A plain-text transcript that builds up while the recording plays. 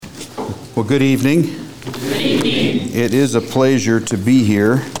Well, good evening. Good evening. It is a pleasure to be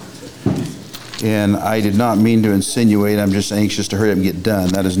here. And I did not mean to insinuate I'm just anxious to hurry up and get done.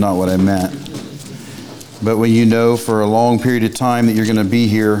 That is not what I meant. But when you know for a long period of time that you're going to be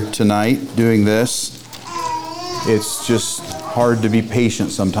here tonight doing this, it's just hard to be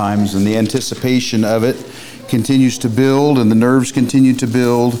patient sometimes. And the anticipation of it continues to build, and the nerves continue to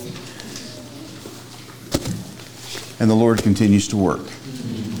build, and the Lord continues to work.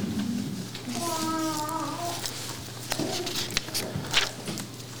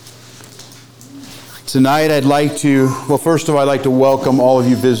 Tonight I'd like to, first of all, I'd like to welcome all of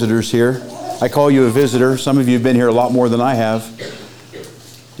you visitors here. I call you a visitor. Some of you have been here a lot more than I have.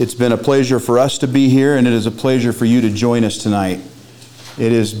 It's been a pleasure for us to be here, and it is a pleasure for you to join us tonight.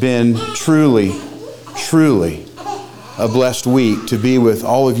 It has been truly a blessed week to be with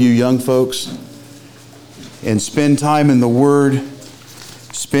all of you young folks and spend time in the Word,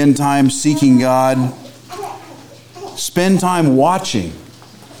 spend time seeking God, spend time watching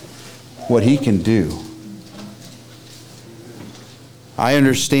what He can do. I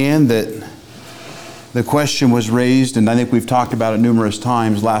understand that the question was raised, and I think we've talked about it numerous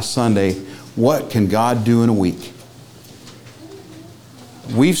times last Sunday, what can God do in a week?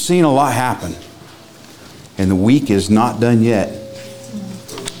 We've seen a lot happen, and the week is not done yet.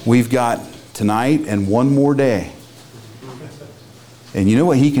 We've got tonight and one more day. And you know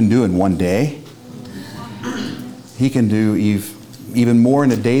what He can do in one day? He can do even more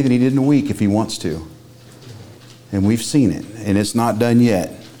in a day than He did in a week if He wants to. And we've seen it, and it's not done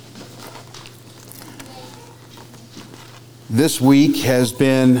yet. This week has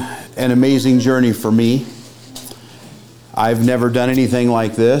been an amazing journey for me. I've never done anything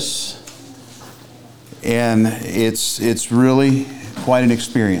like this, and it's really quite an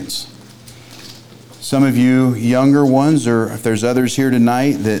experience. Some of you younger ones, or if there's others here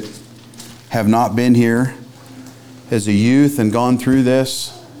tonight that have not been here as a youth and gone through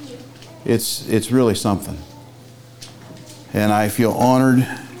this, it's really something. And I feel honored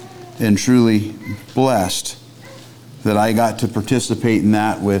and truly blessed that I got to participate in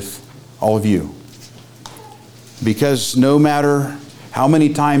that with all of you. Because no matter how many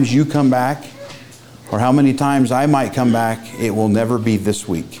times you come back or how many times I might come back, it will never be this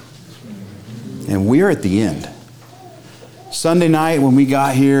week. And we're at the end. Sunday night when we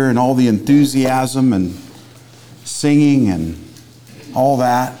got here and all the enthusiasm and singing and all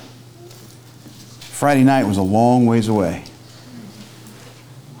that, Friday night was a long ways away.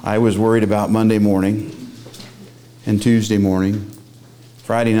 I was worried about Monday morning and Tuesday morning.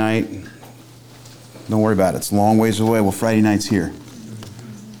 Friday night, don't worry about it. It's a long ways away. Well, Friday night's here.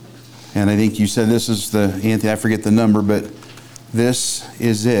 And I think you said this is Anthony, I forget the number, but this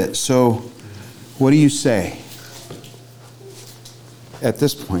is it. So, what do you say at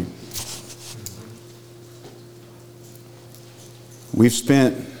this point? We've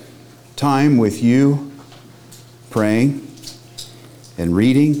spent time with you praying and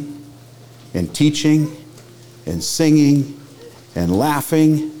reading and teaching and singing and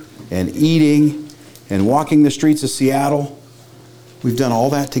laughing and eating and walking the streets of Seattle. We've done all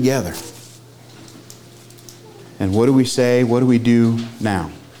that together. And what do we say? What do we do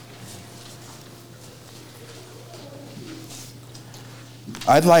now?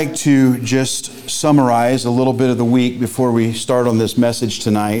 I'd like to just summarize a little bit of the week before we start on this message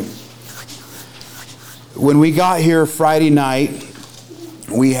tonight. When we got here Friday night,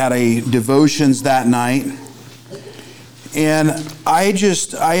 we had a devotions that night. And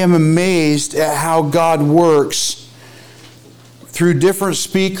I am amazed at how God works through different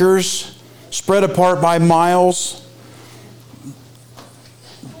speakers, spread apart by miles.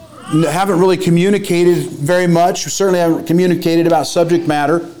 Haven't really communicated very much. Certainly haven't communicated about subject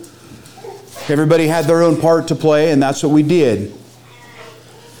matter. Everybody had their own part to play, and that's what we did.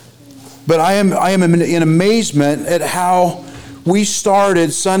 But I am in amazement at how we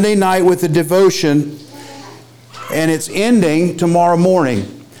started Sunday night with a devotion, and it's ending tomorrow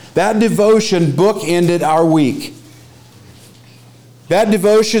morning. That devotion bookended our week. That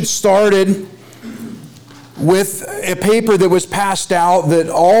devotion started with a paper that was passed out that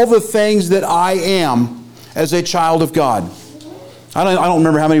all the things that I am as a child of God. I don't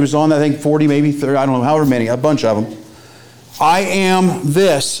remember how many was on that. I think 40, maybe 30, I don't know, however many, a bunch of them. I am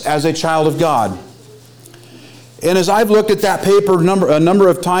this as a child of God. And as I've looked at that paper a number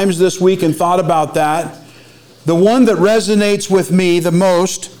of times this week and thought about that, the one that resonates with me the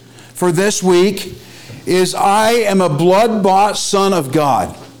most for this week is I am a blood-bought son of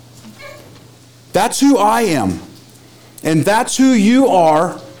God. That's who I am. And that's who you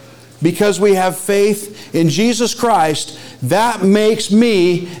are because we have faith in Jesus Christ that makes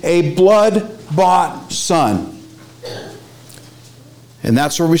me a blood-bought son. And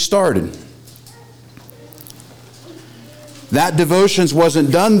that's where we started. That devotions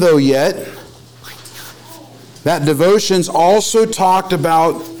wasn't done though yet. That devotions also talked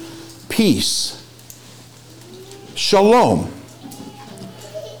about peace. Shalom.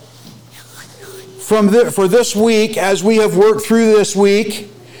 For this week, as we have worked through this week,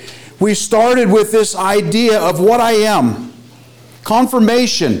 we started with this idea of what I am.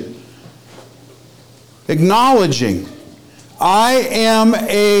 Confirmation. Acknowledging. I am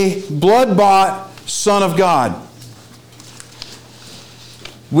a blood-bought son of God.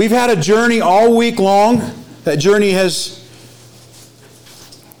 We've had a journey all week long. That journey has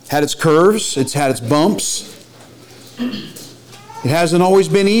had its curves. It's had its bumps. It hasn't always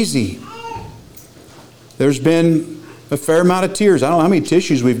been easy. There's been a fair amount of tears. I don't know how many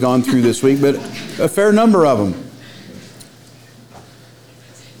tissues we've gone through this week, but a fair number of them,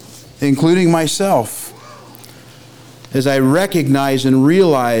 including myself, as I recognize and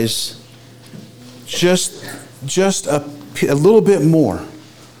realize just a little bit more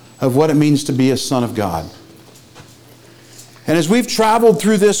of what it means to be a son of God. And as we've traveled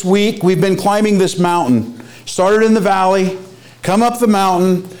through this week, we've been climbing this mountain. Started in the valley, come up the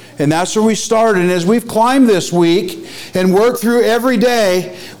mountain, and that's where we started. And as we've climbed this week and worked through every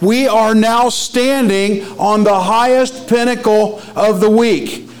day, we are now standing on the highest pinnacle of the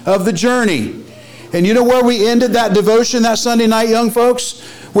week, of the journey. And you know where we ended that devotion that Sunday night, young folks?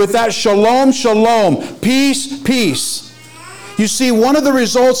 With that shalom, shalom, peace, peace. You see, one of the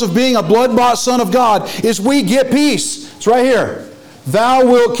results of being a blood-bought son of God is we get peace. It's right here. Thou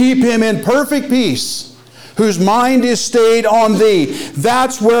wilt keep him in perfect peace, whose mind is stayed on thee.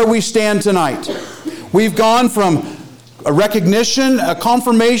 That's where we stand tonight. We've gone from a recognition, a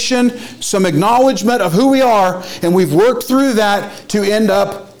confirmation, some acknowledgement of who we are, and we've worked through that to end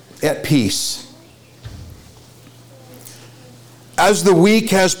up at peace. As the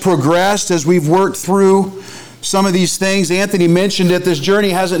week has progressed, as we've worked through some of these things, Anthony mentioned that this journey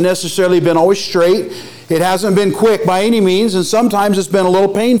hasn't necessarily been always straight. It hasn't been quick by any means, and sometimes it's been a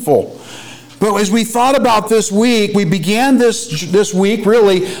little painful. But as we thought about this week, we began this week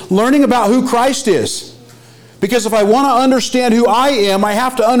really learning about who Christ is. Because if I want to understand who I am, I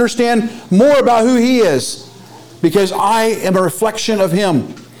have to understand more about who He is. Because I am a reflection of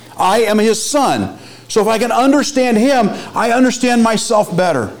Him. I am His son. So if I can understand Him, I understand myself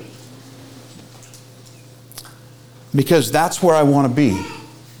better. Because that's where I want to be.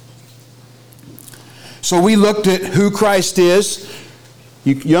 So we looked at who Christ is.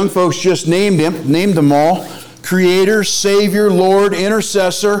 You young folks just named them all. Creator, Savior, Lord,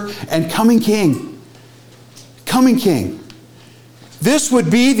 Intercessor, and coming King. Coming King. This would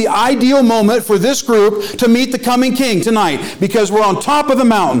be the ideal moment for this group to meet the coming King tonight, because we're on top of the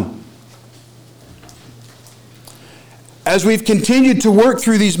mountain. As we've continued to work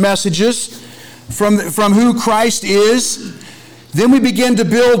through these messages from who Christ is, then we begin to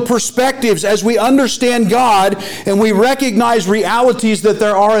build perspectives as we understand God and we recognize realities that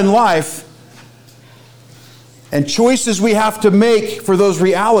there are in life and choices we have to make for those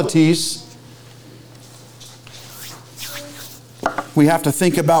realities. We have to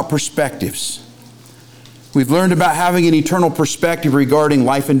think about perspectives. We've learned about having an eternal perspective regarding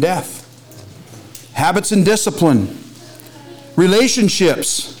life and death, habits and discipline,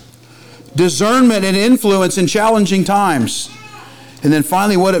 relationships, discernment and influence in challenging times, and then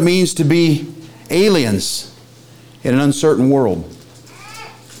finally what it means to be aliens in an uncertain world.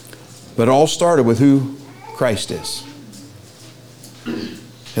 But it all started with who Christ is.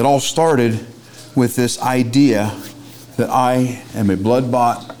 It all started with this idea that I am a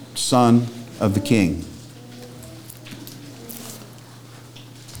blood-bought son of the King.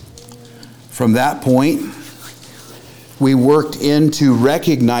 From that point, we worked into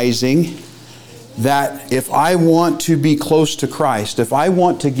recognizing that if I want to be close to Christ, if I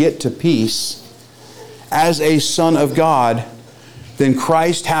want to get to peace as a son of God, then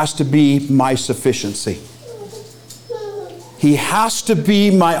Christ has to be my sufficiency. He has to be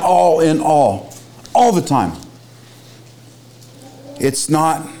my all in all the time. It's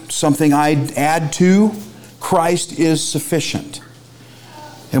not something I add to. Christ is sufficient.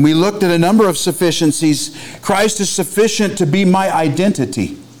 And we looked at a number of sufficiencies. Christ is sufficient to be my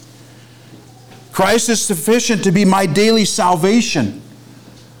identity. Christ is sufficient to be my daily salvation.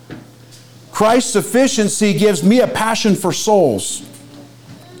 Christ's sufficiency gives me a passion for souls.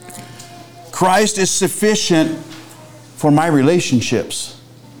 Christ is sufficient for my relationships.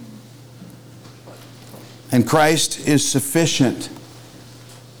 And Christ is sufficient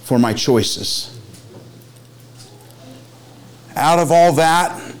for my choices. out of all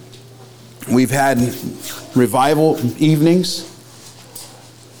that, we've had revival evenings.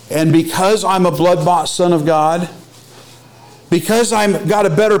 And because I'm a blood-bought son of God, because I've got a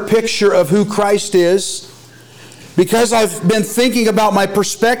better picture of who Christ is, because I've been thinking about my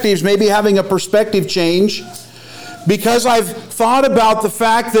perspectives, maybe having a perspective change, because I've thought about the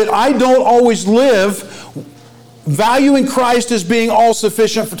fact that I don't always live valuing Christ as being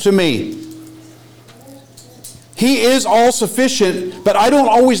all-sufficient to me. He is all-sufficient, but I don't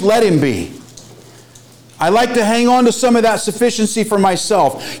always let Him be. I like to hang on to some of that sufficiency for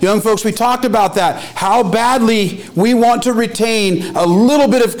myself. Young folks, we talked about that. How badly we want to retain a little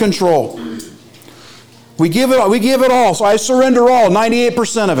bit of control. We give it all. So I surrender all,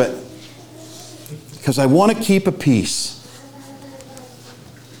 98% of it. Because I want to keep a peace.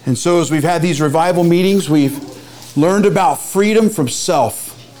 And so as we've had these revival meetings, we've learned about freedom from self.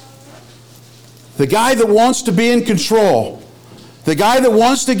 The guy that wants to be in control. The guy that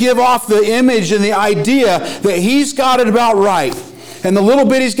wants to give off the image and the idea that he's got it about right. And the little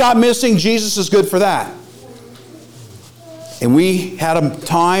bit he's got missing, Jesus is good for that. And we had a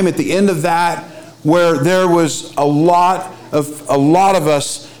time at the end of that where there was a lot of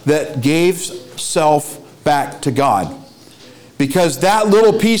us that gave self back to God. Because that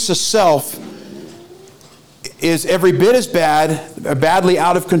little piece of self is every bit as badly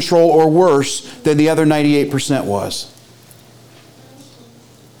out of control or worse than the other 98% was.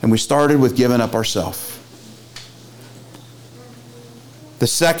 And we started with giving up ourselves. The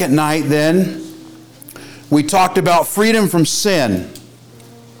second night then, we talked about freedom from sin.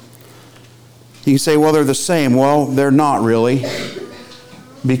 You can say, well, they're the same. Well, they're not really.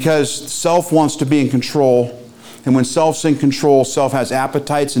 Because self wants to be in control. And when self's in control, self has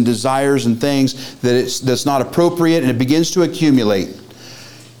appetites and desires and things that's not appropriate, and it begins to accumulate.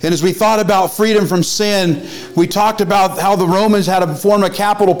 And as we thought about freedom from sin, we talked about how the Romans had a form of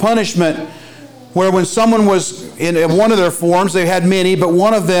capital punishment where when someone was in one of their forms, they had many, but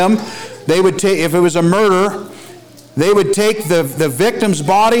one of them, they would take, if it was a murder, they would take the victim's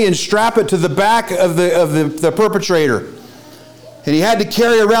body and strap it to the back of the perpetrator. And he had to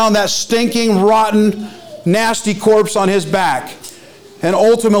carry around that stinking, rotten, nasty corpse on his back. And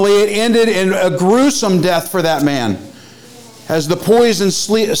ultimately it ended in a gruesome death for that man, as the poison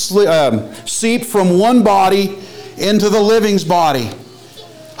seeped from one body into the living's body.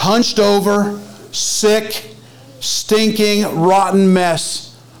 Hunched over, sick, stinking, rotten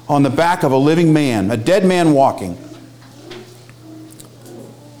mess on the back of a living man, a dead man walking.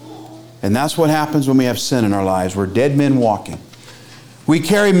 And that's what happens when we have sin in our lives. We're dead men walking. We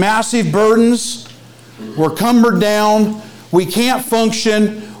carry massive burdens. We're cumbered down. We can't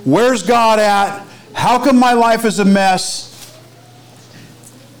function. Where's God at? How come my life is a mess?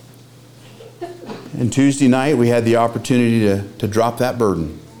 And Tuesday night, we had the opportunity to drop that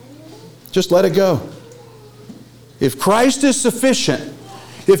burden. Just let it go. If Christ is sufficient,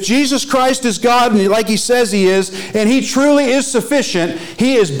 if Jesus Christ is God, and like He says He is, and He truly is sufficient,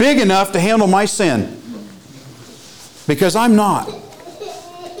 He is big enough to handle my sin. Because I'm not.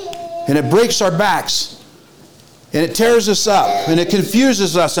 And it breaks our backs. And it tears us up. And it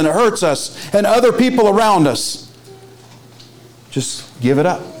confuses us. And it hurts us. And other people around us. Just give it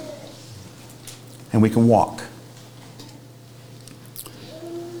up. And we can walk.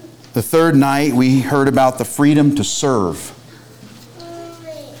 The third night, we heard about the freedom to serve.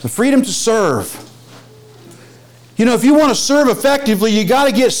 The freedom to serve. You know, if you want to serve effectively, you got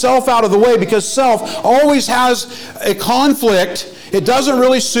to get self out of the way, because self always has a conflict. It doesn't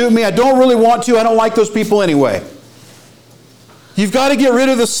really suit me. I don't really want to. I don't like those people anyway. You've got to get rid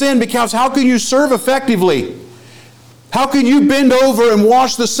of the sin, because how can you serve effectively? How can you bend over and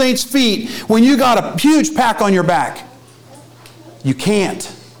wash the saints' feet when you got a huge pack on your back? You can't.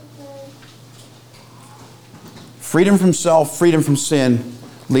 Freedom from self, freedom from sin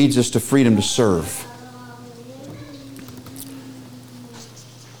leads us to freedom to serve.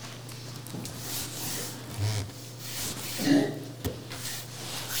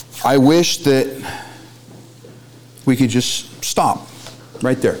 I wish that we could just stop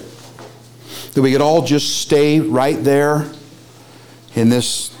right there. That we could all just stay right there in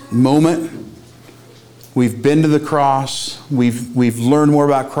this moment. We've been to the cross. We've learned more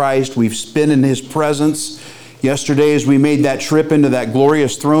about Christ. We've been in His presence. Yesterday, as we made that trip into that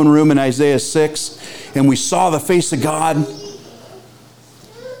glorious throne room in Isaiah 6, and we saw the face of God.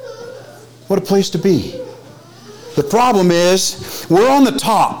 What a place to be. The problem is, we're on the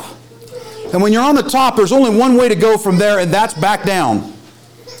top. And when you're on the top, there's only one way to go from there, and that's back down.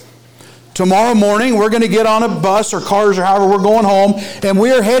 Tomorrow morning, we're going to get on a bus or cars or however we're going home, and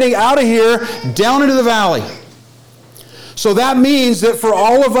we are heading out of here down into the valley. So that means that for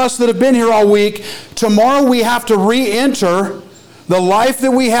all of us that have been here all week, tomorrow we have to re-enter the life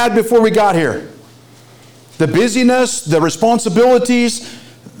that we had before we got here. The busyness, the responsibilities,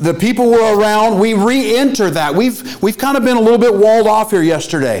 the people we're around, we re-enter that. We've kind of been a little bit walled off here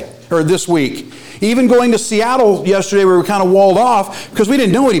yesterday, or this week. Even going to Seattle yesterday, we were kind of walled off because we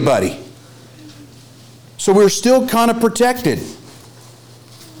didn't know anybody. So we were still kind of protected.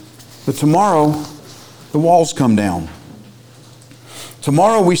 But tomorrow, the walls come down.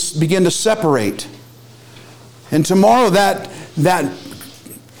 Tomorrow we begin to separate. And tomorrow that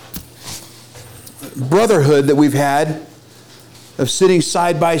brotherhood that we've had of sitting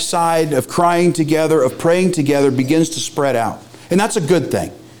side by side, of crying together, of praying together begins to spread out. And that's a good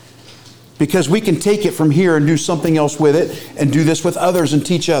thing. Because we can take it from here and do something else with it and do this with others and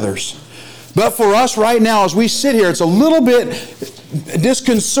teach others. But for us right now, as we sit here, it's a little bit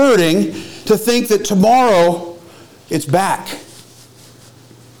disconcerting to think that tomorrow it's back.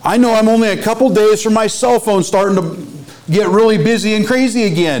 I know I'm only a couple days from my cell phone starting to get really busy and crazy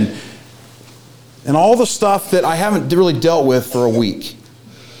again. And all the stuff that I haven't really dealt with for a week.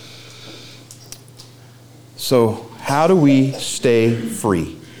 So, how do we stay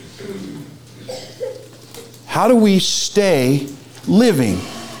free? How do we stay living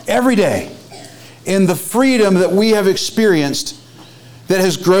every day in the freedom that we have experienced that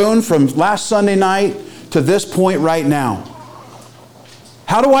has grown from last Sunday night to this point right now?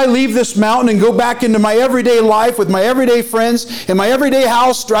 How do I leave this mountain and go back into my everyday life with my everyday friends, in my everyday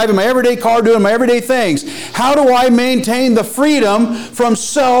house, driving my everyday car, doing my everyday things? How do I maintain the freedom from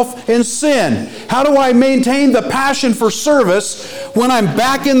self and sin? How do I maintain the passion for service when I'm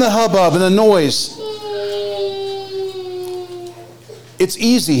back in the hubbub and the noise? It's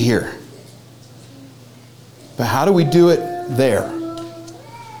easy here. But how do we do it there?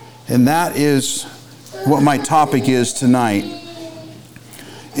 And that is what my topic is tonight.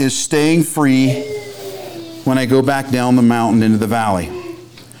 Is staying free when I go back down the mountain into the valley.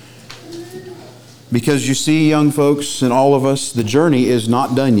 Because you see, young folks and all of us, the journey is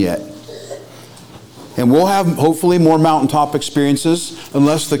not done yet. And we'll have hopefully more mountaintop experiences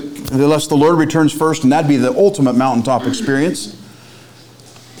unless the Lord returns first, and that'd be the ultimate mountaintop experience.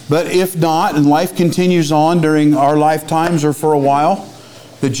 But if not, and life continues on during our lifetimes or for a while,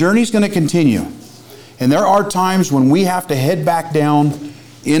 the journey's going to continue. And there are times when we have to head back down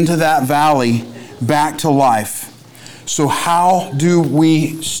into that valley, back to life. So how do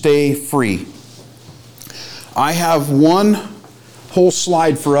we stay free? I have one whole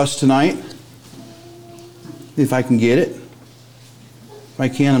slide for us tonight. If I can get it. If I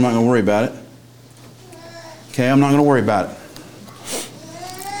can, I'm not going to worry about it. Okay, I'm not going to worry about it.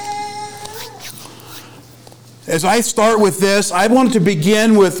 As I start with this, I wanted to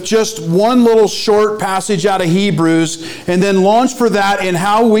begin with just one little short passage out of Hebrews and then launch from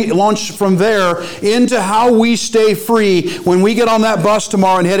there into how we stay free when we get on that bus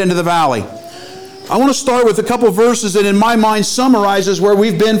tomorrow and head into the valley. I want to start with a couple of verses that in my mind summarizes where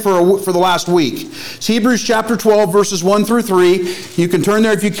we've been for the last week. It's Hebrews chapter 12, verses 1 through 3. You can turn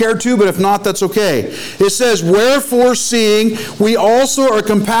there if you care to, but if not, that's okay. It says, "Wherefore, seeing we also are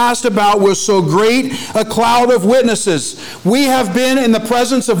compassed about with so great a cloud of witnesses." We have been in the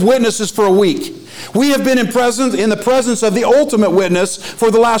presence of witnesses for a week. We have been in the presence of the ultimate witness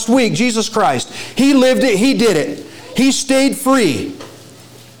for the last week, Jesus Christ. He lived it. He did it. He stayed free.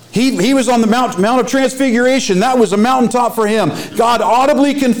 He was on the Mount of Transfiguration. That was a mountaintop for him. God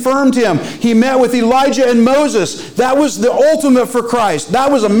audibly confirmed him. He met with Elijah and Moses. That was the ultimate for Christ.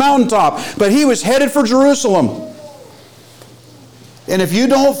 That was a mountaintop. But he was headed for Jerusalem. And if you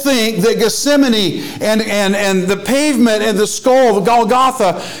don't think that Gethsemane and the pavement and the skull of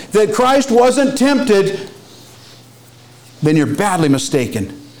Golgotha, that Christ wasn't tempted, then you're badly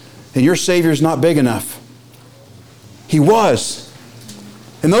mistaken. And your Savior's not big enough. He was.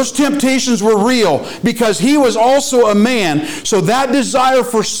 And those temptations were real because he was also a man. So that desire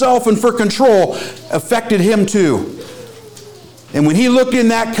for self and for control affected him too. And when he looked in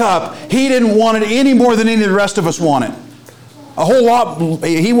that cup, he didn't want it any more than any of the rest of us want it. A whole lot.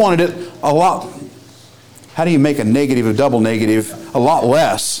 He wanted it a lot. How do you make a negative a double negative? A lot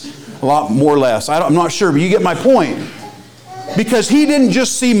less. A lot more less. I'm not sure, but you get my point. Because he didn't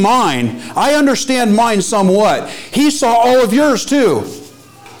just see mine. I understand mine somewhat. He saw all of yours too.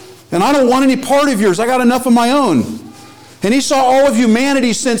 And I don't want any part of yours. I got enough of my own. And he saw all of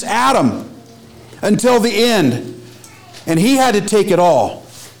humanity since Adam until the end. And he had to take it all.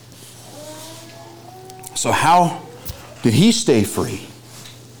 So how did he stay free?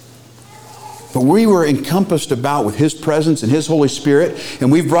 But we were encompassed about with His presence and His Holy Spirit,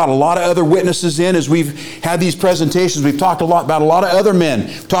 and we've brought a lot of other witnesses in as we've had these presentations. We've talked a lot about a lot of other men.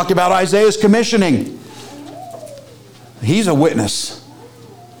 We've talked about Isaiah's commissioning. He's a witness.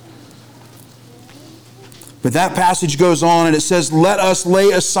 But that passage goes on and it says, let us lay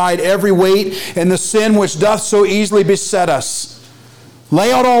aside every weight and the sin which doth so easily beset us. Lay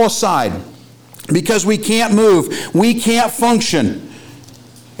it all aside, because we can't move. We can't function.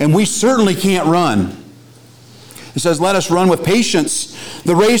 And we certainly can't run. It says, let us run with patience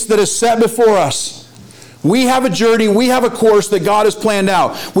the race that is set before us. We have a journey, we have a course that God has planned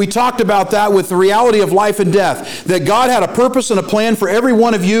out. We talked about that with the reality of life and death, that God had a purpose and a plan for every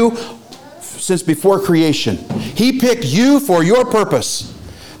one of you since before creation. He picked you for your purpose.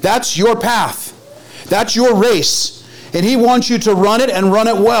 That's your path. That's your race. And He wants you to run it and run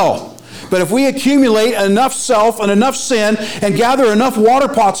it well. But if we accumulate enough self and enough sin and gather enough water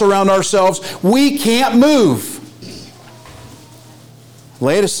pots around ourselves, we can't move.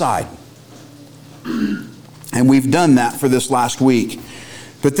 Lay it aside. And we've done that for this last week.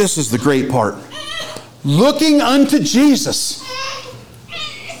 But this is the great part. Looking unto Jesus.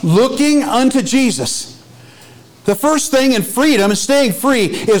 Looking unto Jesus. The first thing in freedom and staying free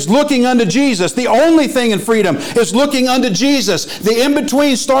is looking unto Jesus. The only thing in freedom is looking unto Jesus. The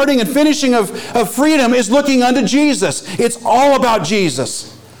in-between starting and finishing of freedom is looking unto Jesus. It's all about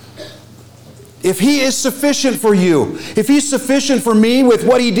Jesus. If He is sufficient for you, if He's sufficient for me with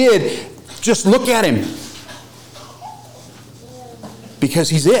what He did, just look at Him. Because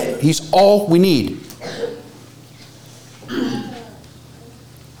He's it. He's all we need.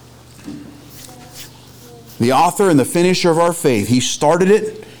 The author and the finisher of our faith. He started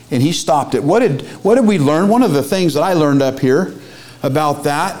it and He stopped it. What did we learn? One of the things that I learned up here about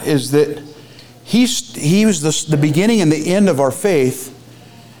that is that He was the beginning and the end of our faith.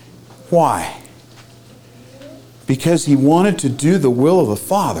 Why? Because He wanted to do the will of the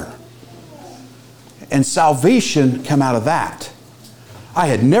Father. And salvation came out of that. I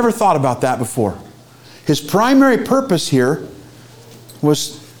had never thought about that before. His primary purpose here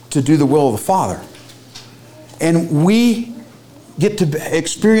was to do the will of the Father. And we get to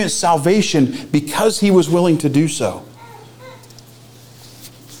experience salvation because He was willing to do so.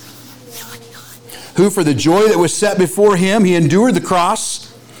 Who for the joy that was set before Him, He endured the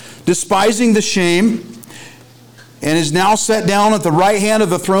cross, despising the shame, and is now set down at the right hand of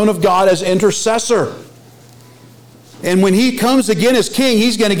the throne of God as intercessor. And when He comes again as King,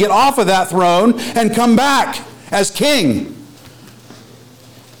 He's going to get off of that throne and come back as King.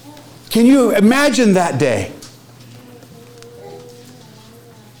 Can you imagine that day?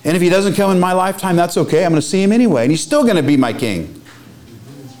 And if He doesn't come in my lifetime, that's okay. I'm going to see Him anyway. And He's still going to be my King.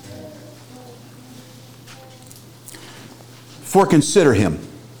 For consider Him.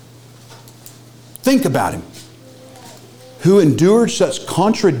 Think about Him. Who endured such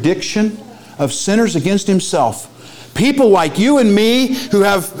contradiction of sinners against Himself. People like you and me who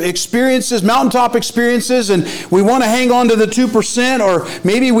have experiences, mountaintop experiences, and we want to hang on to the 2%, or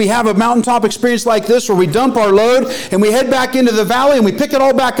maybe we have a mountaintop experience like this where we dump our load and we head back into the valley and we pick it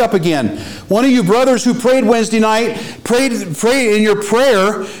all back up again. One of you brothers who prayed Wednesday night, prayed in your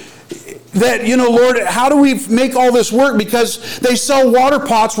prayer that, Lord, how do we make all this work? Because they sell water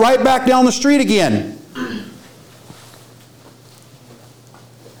pots right back down the street again.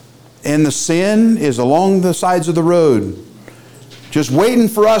 And the sin is along the sides of the road, just waiting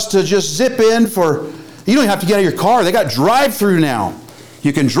for us to just zip in for... You don't have to get out of your car. They got drive-through now.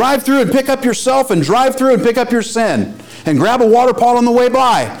 You can drive through and pick up yourself and drive through and pick up your sin and grab a water pot on the way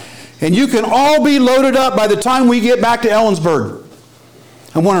by. And you can all be loaded up by the time we get back to Ellensburg.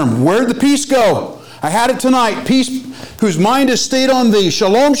 I'm wondering, where'd the peace go? I had it tonight. Peace whose mind has stayed on thee.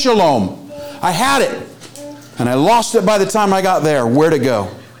 Shalom, shalom. I had it. And I lost it by the time I got there. Where'd it go?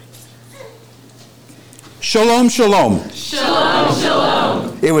 Shalom, shalom. Shalom,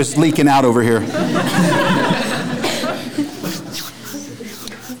 shalom. It was leaking out over here.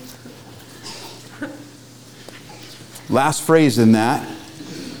 Last phrase in that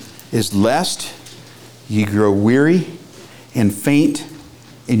is, lest ye grow weary and faint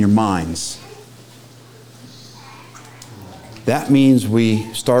in your minds. That means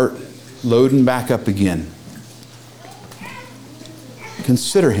we start loading back up again.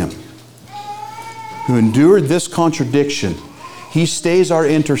 Consider Him who endured this contradiction. He stays our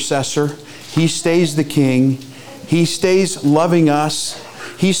intercessor. He stays the King. He stays loving us.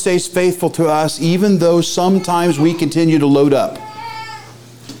 He stays faithful to us, even though sometimes we continue to load up.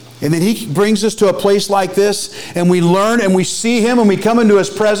 And then He brings us to a place like this, and we learn and we see Him and we come into His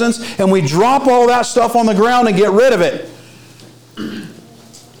presence and we drop all that stuff on the ground and get rid of it.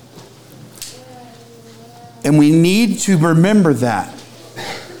 And we need to remember that.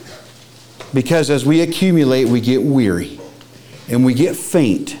 Because as we accumulate, we get weary. And we get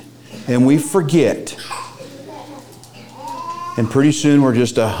faint. And we forget. And pretty soon we're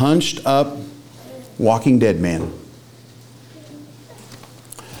just a hunched up, walking dead man.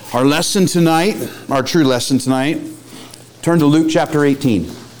 Our lesson tonight, our true lesson tonight, turn to Luke chapter 18.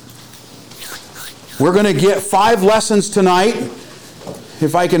 We're going to get 5 lessons tonight,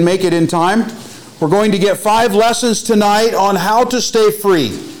 if I can make it in time. We're going to get 5 lessons tonight on how to stay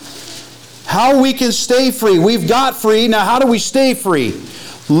free. How we can stay free. We've got free, now how do we stay free?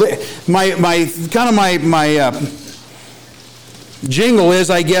 My jingle is,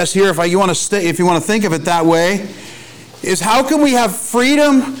 I guess, here, if you want to think of it that way, is how can we have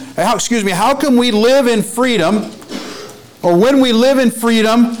freedom, how can we live in freedom, or when we live in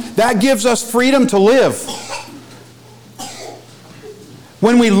freedom, that gives us freedom to live.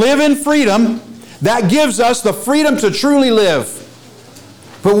 When we live in freedom, that gives us the freedom to truly live.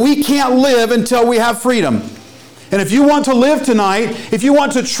 But we can't live until we have freedom. And if you want to live tonight, if you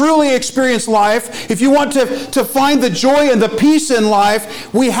want to truly experience life, if you want to find the joy and the peace in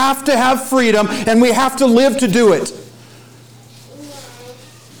life, we have to have freedom and we have to live to do it.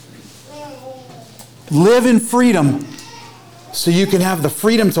 Live in freedom so you can have the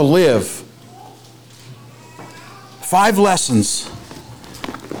freedom to live. 5 lessons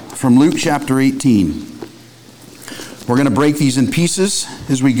from Luke chapter 18. We're going to break these in pieces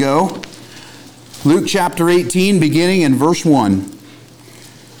as we go. Luke chapter 18, beginning in verse 1.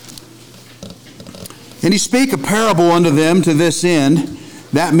 And he spake a parable unto them to this end,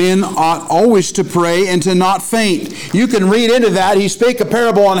 that men ought always to pray and to not faint. You can read into that. He spake a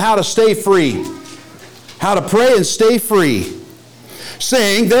parable on how to stay free. How to pray and stay free.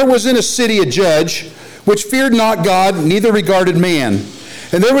 Saying, there was in a city a judge, which feared not God, neither regarded man.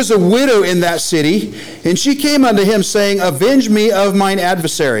 And there was a widow in that city, and she came unto him, saying, avenge me of mine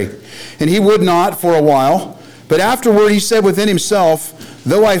adversary. And he would not for a while. But afterward he said within himself,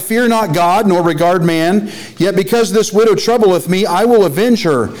 though I fear not God, nor regard man, yet because this widow troubleth me, I will avenge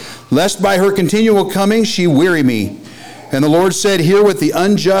her, lest by her continual coming she weary me. And the Lord said, hear what the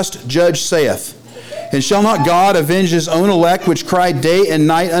unjust judge saith. And shall not God avenge his own elect, which cry day and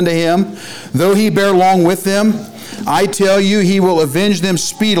night unto him, though he bear long with them? I tell you, he will avenge them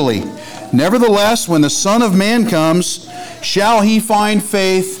speedily. Nevertheless, when the Son of Man comes, shall he find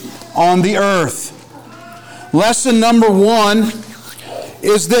faith on the earth? Lesson number 1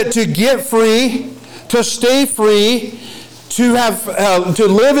 is that to get free, to stay free, to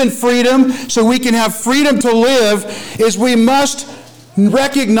live in freedom, so we can have freedom to live, is we must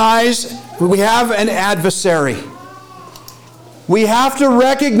recognize we have an adversary. We have to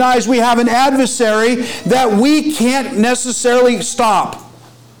recognize we have an adversary that we can't necessarily stop.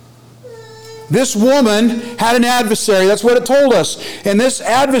 This woman had an adversary. That's what it told us. And this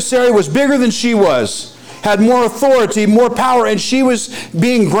adversary was bigger than she was. Had more authority, more power, and she was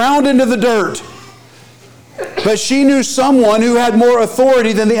being ground into the dirt. But she knew someone who had more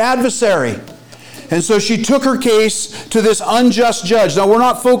authority than the adversary. And so she took her case to this unjust judge. Now, we're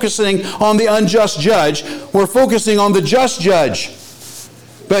not focusing on the unjust judge. We're focusing on the just judge.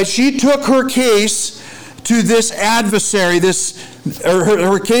 But she took her case to this adversary,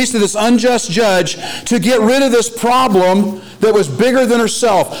 her case to this unjust judge, to get rid of this problem that was bigger than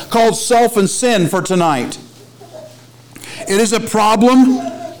herself, called self and sin for tonight. It is a problem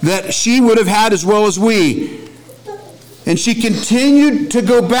that she would have had as well as we. And she continued to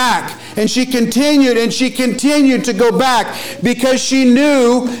go back. And she continued to go back because she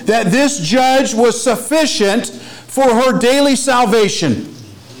knew that this judge was sufficient for her daily salvation.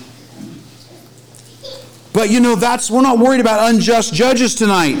 But we're not worried about unjust judges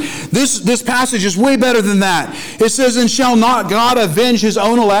tonight. This passage is way better than that. It says, and shall not God avenge his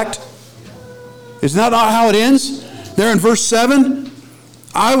own elect? Isn't that not how it ends? There in verse 7?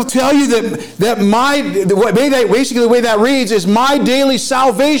 I will tell you basically the way that reads is, my daily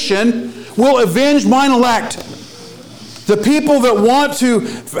salvation will avenge mine elect. The people that want to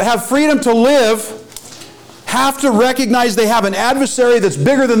have freedom to live have to recognize they have an adversary that's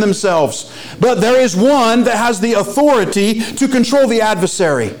bigger than themselves. But there is one that has the authority to control the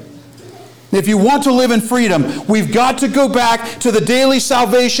adversary. If you want to live in freedom, we've got to go back to the daily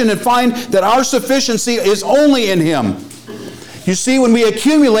salvation and find that our sufficiency is only in him. You see, when we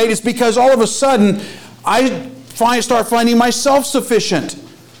accumulate, it's because all of a sudden I start finding myself sufficient.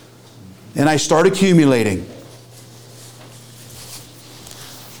 And I start accumulating.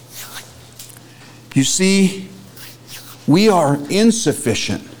 You see, we are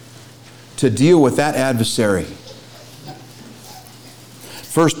insufficient to deal with that adversary.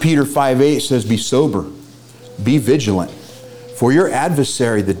 1 Peter 5:8 says, be sober, Be vigilant, for your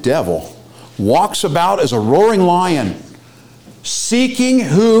adversary, the devil, walks about as a roaring lion, seeking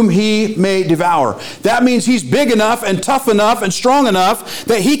whom he may devour. That means he's big enough and tough enough and strong enough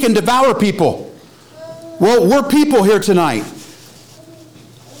that he can devour people. Well, we're people here tonight.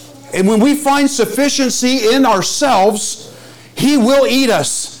 And when we find sufficiency in ourselves, he will eat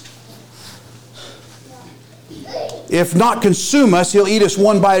us. If not consume us, he'll eat us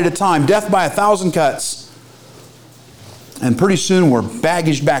one bite at a time. Death by 1,000 cuts. And pretty soon we're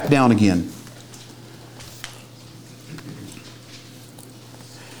baggaged back down again.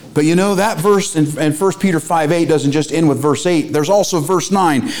 But you know, that verse in 1 Peter 5:8 doesn't just end with verse 8. There's also verse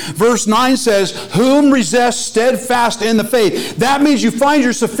 9. Verse 9 says, whom resist steadfast in the faith. That means you find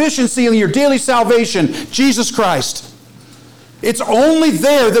your sufficiency in your daily salvation, Jesus Christ. It's only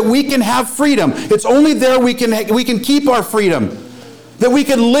there that we can have freedom. It's only there we can keep our freedom. That we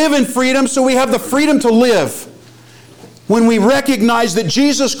can live in freedom, so we have the freedom to live. When we recognize that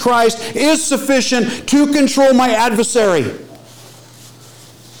Jesus Christ is sufficient to control my adversary.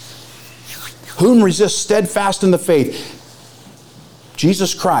 Whom resist steadfast in the faith.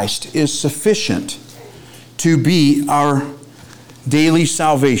 Jesus Christ is sufficient to be our daily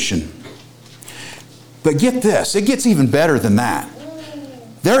salvation. But get this, it gets even better than that.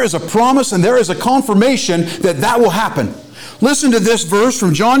 There is a promise and there is a confirmation that that will happen. Listen to this verse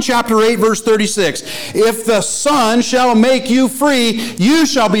from John chapter 8, verse 36. If the Son shall make you free, you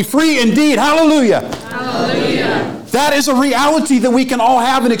shall be free indeed. Hallelujah. Hallelujah. That is a reality that we can all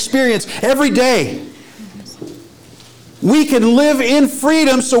have and experience every day. We can live in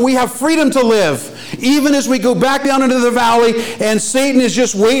freedom, so we have freedom to live. Even as we go back down into the valley and Satan is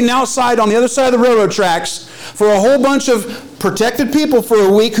just waiting outside on the other side of the railroad tracks for a whole bunch of protected people for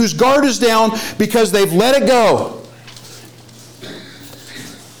a week whose guard is down because they've let it go.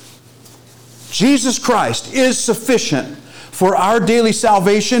 Jesus Christ is sufficient for our daily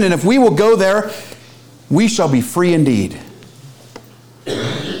salvation, and if we will go there, we shall be free indeed.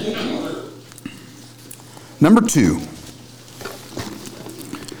 Number 2.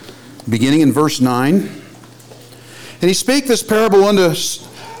 Beginning in verse 9. And he spake this parable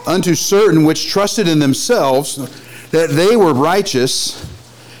unto certain which trusted in themselves that they were righteous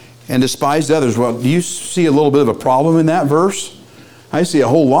and despised others. Well, do you see a little bit of a problem in that verse? I see a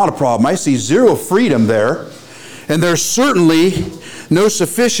whole lot of problem. I see zero freedom there. And there's certainly no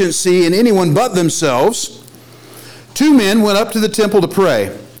sufficiency in anyone but themselves. 2 men went up to the temple to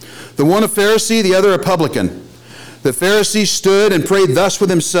pray. The one a Pharisee, the other a publican. The Pharisee stood and prayed thus with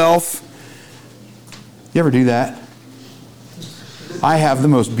himself. You ever do that? I have the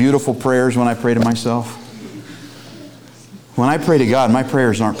most beautiful prayers when I pray to myself. When I pray to God, my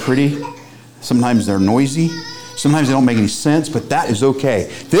prayers aren't pretty. Sometimes they're noisy. Sometimes they don't make any sense, but that is okay.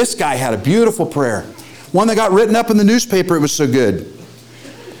 This guy had a beautiful prayer. One that got written up in the newspaper, it was so good.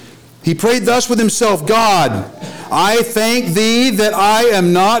 He prayed thus with himself, God, I thank thee that I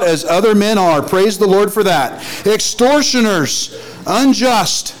am not as other men are. Praise the Lord for that. Extortioners,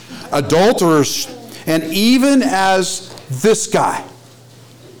 unjust, adulterers, and even as this guy,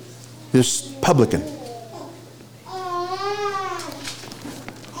 this publican.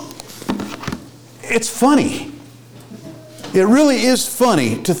 It's funny. It really is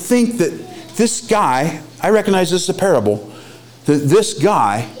funny to think that this guy, I recognize this is a parable, that this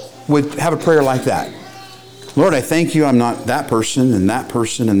guy would have a prayer like that. Lord, I thank you I'm not that person and that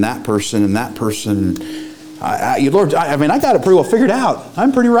person and that person and that person. Lord, I got it pretty well figured out.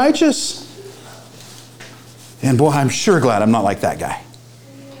 I'm pretty righteous. And boy, I'm sure glad I'm not like that guy.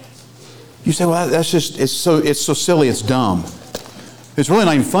 You say, well, that's just, it's so silly, it's dumb. It's really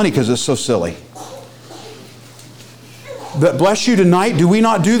not even funny because it's so silly. But bless you tonight, do we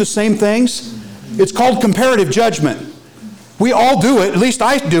not do the same things? It's called comparative judgment. We all do it, at least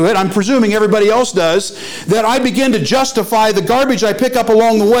I do it, I'm presuming everybody else does, that I begin to justify the garbage I pick up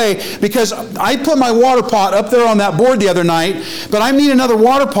along the way because I put my water pot up there on that board the other night, but I need another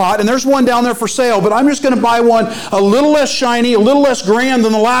water pot, and there's one down there for sale, but I'm just going to buy one a little less shiny, a little less grand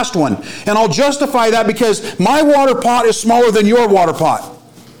than the last one. And I'll justify that because my water pot is smaller than your water pot.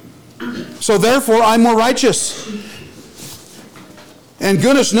 So therefore, I'm more righteous. And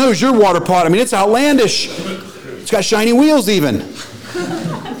goodness knows your water pot, it's outlandish. It's got shiny wheels even.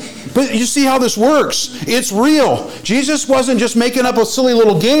 But you see how this works. It's real. Jesus wasn't just making up a silly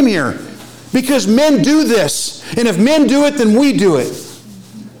little game here. Because men do this. And if men do it, then we do it.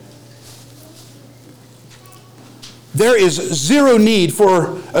 There is zero need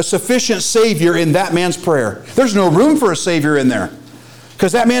for a sufficient Savior in that man's prayer. There's no room for a Savior in there.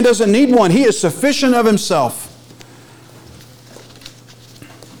 Because that man doesn't need one. He is sufficient of himself.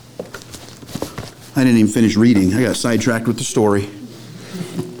 I didn't even finish reading. I got sidetracked with the story.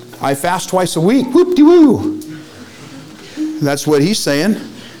 I fast twice a week. Whoop-de-woo. That's what he's saying.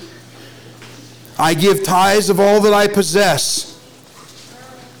 I give tithes of all that I possess.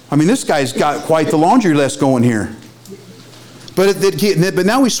 I mean, this guy's got quite the laundry list going here. But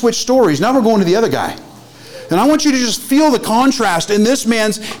now we switch stories. Now we're going to the other guy. And I want you to just feel the contrast in this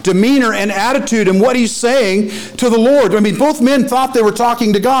man's demeanor and attitude and what he's saying to the Lord. I mean, both men thought they were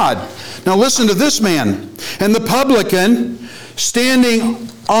talking to God. Now listen to this man. And the publican, standing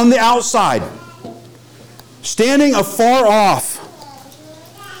on the outside, standing afar off,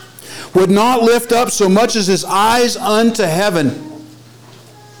 would not lift up so much as his eyes unto heaven,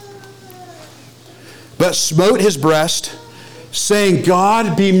 but smote his breast, saying,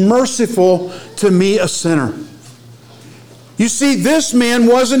 God, be merciful to me, a sinner. You see, this man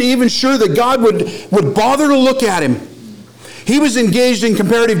wasn't even sure that God would bother to look at him. He was engaged in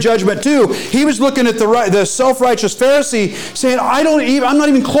comparative judgment too. He was looking at the self-righteous Pharisee, saying, I'm not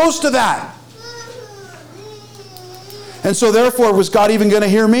even close to that. And so therefore, was God even going to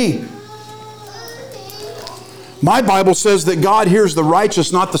hear me? My Bible says that God hears the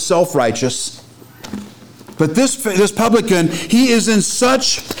righteous, not the self-righteous. But this publican, he is in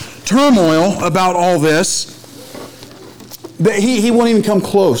such turmoil about all this that he won't even come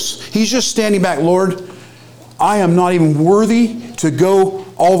close. He's just standing back. Lord, I am not even worthy to go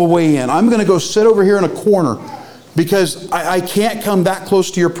all the way in. I'm going to go sit over here in a corner because I can't come that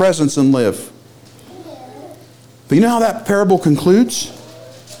close to your presence and live. But you know how that parable concludes?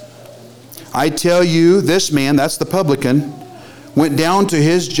 I tell you, this man, that's the publican, went down to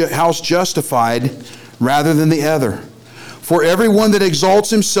his house justified rather than the other. For everyone that exalts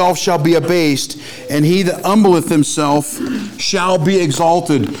himself shall be abased, and he that humbleth himself shall be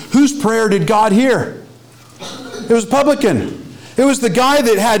exalted. Whose prayer did God hear? It was a publican. It was the guy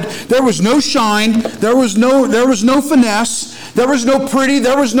that there was no shine, there was no finesse, there was no pretty,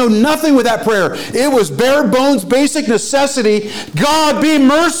 there was no nothing with that prayer. It was bare bones, basic necessity. God, be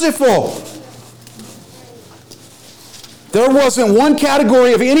merciful. There wasn't one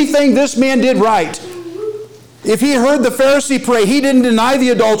category of anything this man did right. If he heard the Pharisee pray, he didn't deny the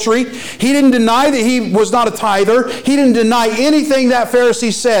adultery. He didn't deny that he was not a tither. He didn't deny anything that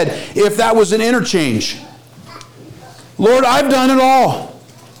Pharisee said, if that was an interchange. Lord, I've done it all.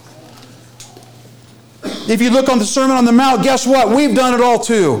 If you look on the Sermon on the Mount, guess what? We've done it all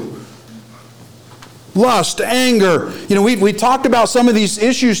too. Lust, anger. You know, we talked about some of these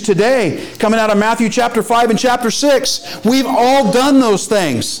issues today, coming out of Matthew chapter 5 and chapter 6. We've all done those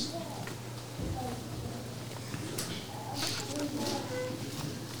things.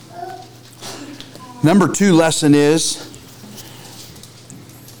 Number 2 lesson is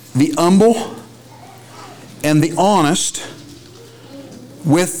the humble and the honest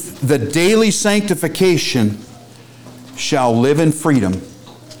with the daily sanctification shall live in freedom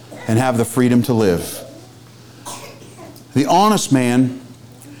and have the freedom to live. The honest man,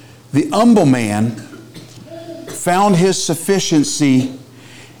 the humble man, found his sufficiency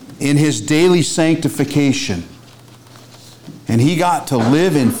in his daily sanctification. And he got to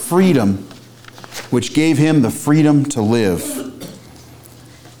live in freedom, which gave him the freedom to live.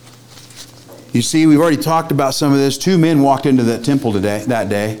 You see, we've already talked about some of this. 2 men walked into that temple that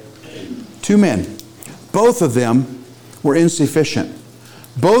day. 2 men. Both of them were insufficient.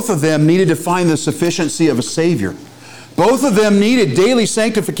 Both of them needed to find the sufficiency of a Savior. Both of them needed daily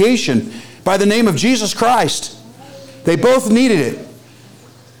sanctification by the name of Jesus Christ. They both needed it.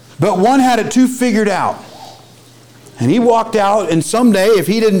 But one had it too figured out. And he walked out, and someday, if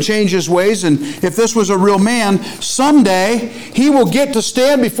he didn't change his ways, and if this was a real man, someday he will get to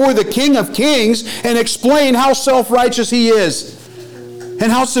stand before the King of Kings and explain how self-righteous he is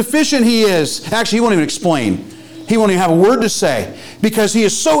and how sufficient he is. Actually, he won't even explain. He won't even have a word to say because he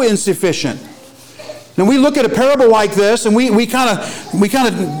is so insufficient. Now we look at a parable like this, and we kind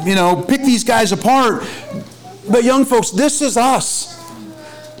of pick these guys apart. But young folks, this is us.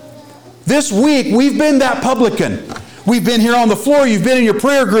 This week, we've been that publican. We've been here on the floor. You've been in your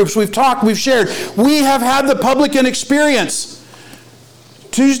prayer groups. We've talked. We've shared. We have had the publican experience.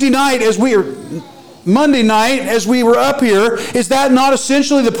 Tuesday night, Monday night, as we were up here, is that not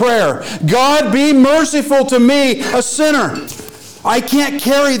essentially the prayer? God, be merciful to me, a sinner. I can't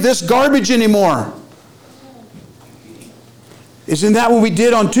carry this garbage anymore. Isn't that what we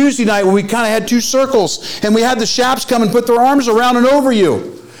did on Tuesday night when we kind of had 2 circles and we had the Shaps come and put their arms around and over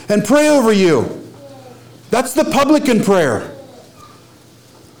you and pray over you? That's the publican prayer.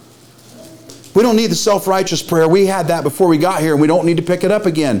 We don't need the self-righteous prayer. We had that before we got here, and we don't need to pick it up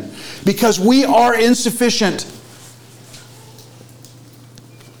again because we are insufficient.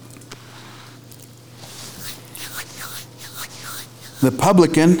 The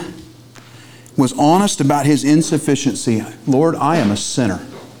publican was honest about his insufficiency. Lord, I am a sinner.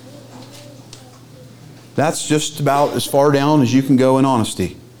 That's just about as far down as you can go in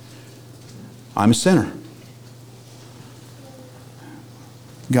honesty. I'm a sinner.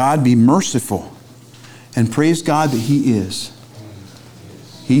 God, be merciful. And praise God that He is.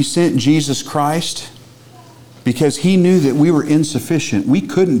 He sent Jesus Christ because He knew that we were insufficient. We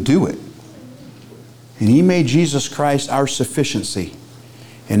couldn't do it. And He made Jesus Christ our sufficiency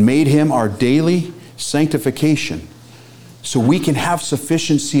and made Him our daily sanctification so we can have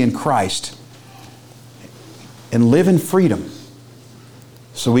sufficiency in Christ and live in freedom,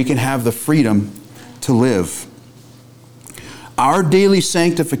 so we can have the freedom to live. Our daily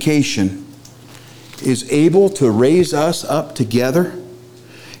sanctification is able to raise us up together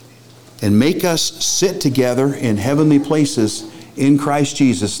and make us sit together in heavenly places in Christ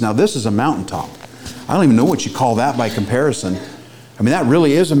Jesus. Now, this is a mountaintop. I don't even know what you call that by comparison. I mean, that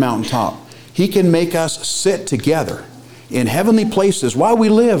really is a mountaintop. He can make us sit together in heavenly places while we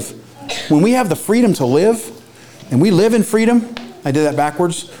live. When we have the freedom to live, and we live in freedom, I did that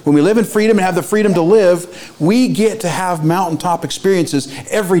backwards. When we live in freedom and have the freedom to live, we get to have mountaintop experiences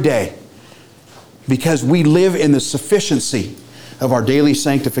every day because we live in the sufficiency of our daily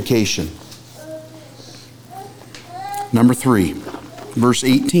sanctification. Number 3, verse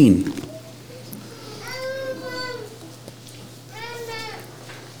 18.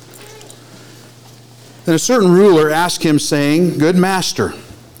 Then a certain ruler asked Him, saying, Good master,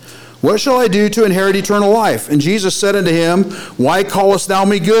 what shall I do to inherit eternal life? And Jesus said unto him, Why callest thou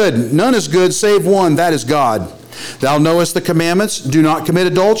me good? None is good save one, that is God. Thou knowest the commandments. Do not commit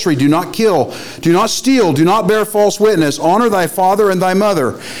adultery. Do not kill. Do not steal. Do not bear false witness. Honor thy father and thy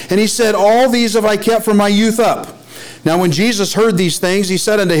mother. And he said, All these have I kept from my youth up. Now when Jesus heard these things, he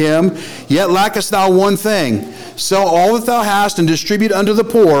said unto him, Yet lackest thou one thing. Sell all that thou hast and distribute unto the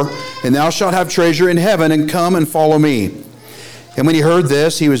poor, and thou shalt have treasure in heaven, and come and follow me. And when he heard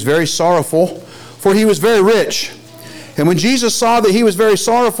this, he was very sorrowful, for he was very rich. And when Jesus saw that he was very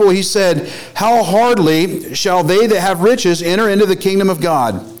sorrowful, he said, How hardly shall they that have riches enter into the kingdom of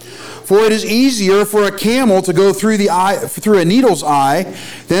God? For it is easier for a camel to go through a needle's eye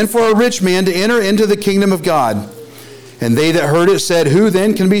than for a rich man to enter into the kingdom of God. And they that heard it said, Who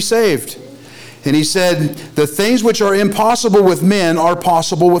then can be saved? And he said, The things which are impossible with men are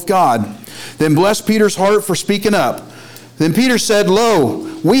possible with God. Then blessed Peter's heart for speaking up. Then Peter said,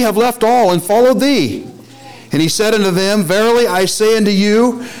 Lo, we have left all and followed thee. And he said unto them, Verily I say unto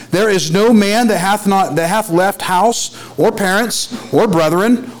you, there is no man that hath left house, or parents, or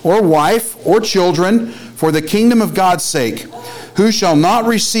brethren, or wife, or children, for the kingdom of God's sake, who shall not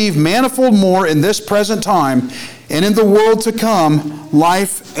receive manifold more in this present time, and in the world to come,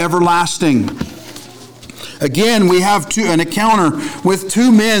 life everlasting. Again, we have an encounter with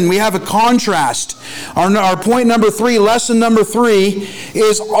two men. We have a contrast. Our point number 3, lesson number 3,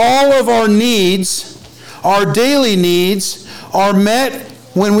 is all of our needs, our daily needs, are met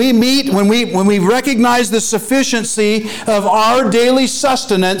when we recognize the sufficiency of our daily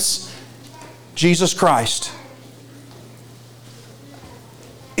sustenance, Jesus Christ.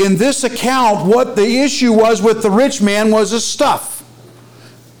 In this account, what the issue was with the rich man was his stuff.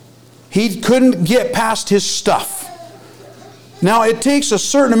 He couldn't get past his stuff. Now, it takes a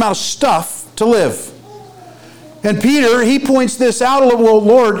certain amount of stuff to live. And Peter, he points this out a little. Well,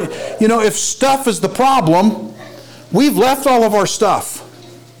 Lord, if stuff is the problem, we've left all of our stuff.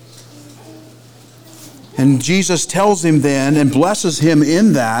 And Jesus tells him then and blesses him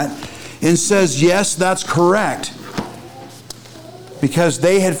in that and says, yes, that's correct. Because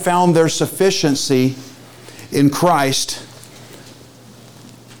they had found their sufficiency in Christ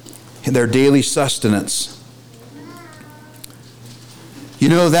in their daily sustenance.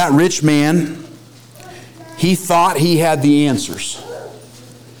 That rich man, he thought he had the answers.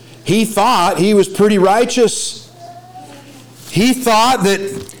 He thought he was pretty righteous. He thought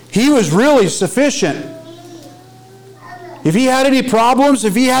that he was really sufficient. If he had any problems,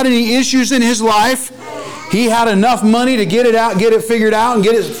 if he had any issues in his life, he had enough money to get it figured out and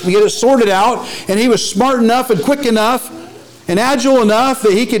get it sorted out, and he was smart enough and quick enough and agile enough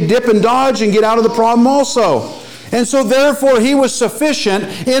that he could dip and dodge and get out of the problem also. And so therefore he was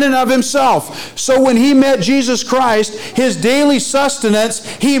sufficient in and of himself. So when he met Jesus Christ, his daily sustenance,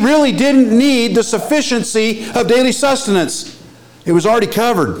 he really didn't need the sufficiency of daily sustenance. It was already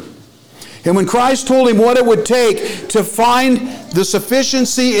covered. And when Christ told him what it would take to find the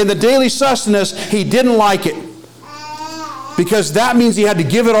sufficiency in the daily sustenance, he didn't like it. Because that means he had to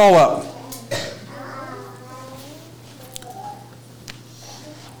give it all up.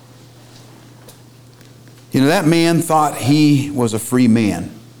 You know, that man thought he was a free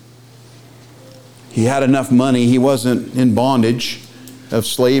man. He had enough money. He wasn't in bondage of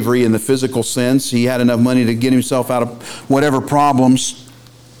slavery in the physical sense. He had enough money to get himself out of whatever problems.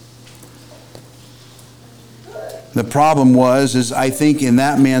 The problem was, I think in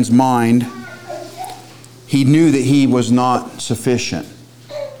that man's mind, he knew that he was not sufficient.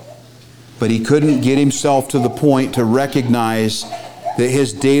 But he couldn't get himself to the point to recognize that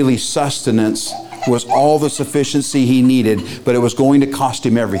his daily sustenance was all the sufficiency he needed, but it was going to cost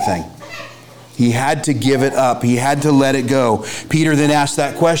him everything. He had to give it up. He had to let it go. Peter then asked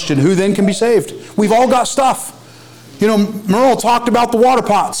that question, who then can be saved? We've all got stuff. You know, Merle talked about the water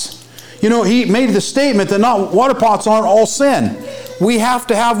pots. You know, he made the statement that water pots aren't all sin. We have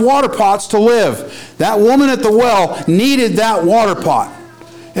to have water pots to live. That woman at the well needed that water pot.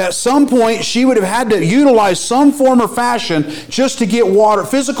 At some point, she would have had to utilize some form or fashion just to get water,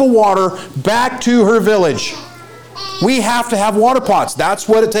 physical water, back to her village. We have to have water pots. That's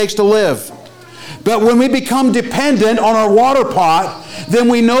what it takes to live. But when we become dependent on our water pot, then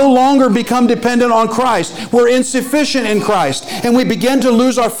we no longer become dependent on Christ. We're insufficient in Christ, and we begin to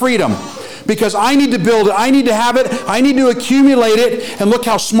lose our freedom. Because I need to build it, I need to have it, I need to accumulate it, and look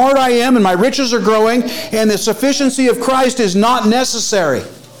how smart I am, and my riches are growing, and the sufficiency of Christ is not necessary.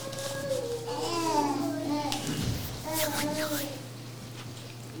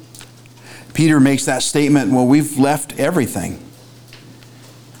 Peter makes that statement, well, we've left everything.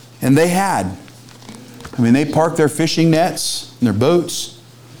 And they had. I mean, they parked their fishing nets and their boats.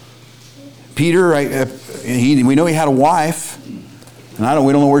 Peter, we know he had a wife. And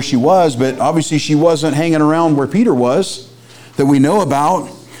we don't know where she was, but obviously she wasn't hanging around where Peter was that we know about.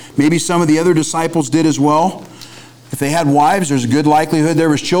 Maybe some of the other disciples did as well. If they had wives, there's a good likelihood there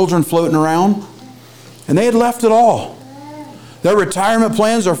was children floating around. And they had left it all. Their retirement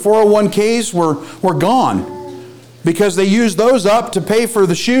plans, their 401ks were gone because they used those up to pay for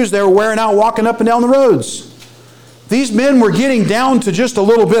the shoes they were wearing out walking up and down the roads. These men were getting down to just a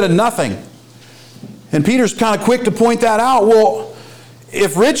little bit of nothing. And Peter's kind of quick to point that out. Well,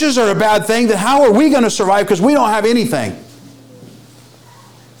 if riches are a bad thing, then how are we going to survive? Because we don't have anything.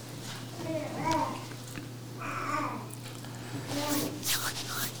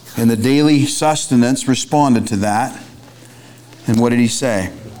 And the daily sustenance responded to that. And what did he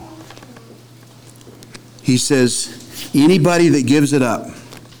say? He says, anybody that gives it up,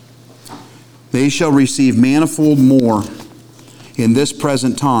 they shall receive manifold more in this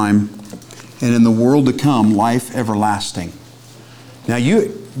present time, and in the world to come, life everlasting. Now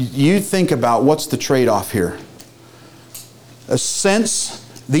you think about what's the trade-off here. A sense,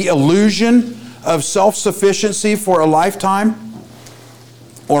 the illusion of self-sufficiency for a lifetime,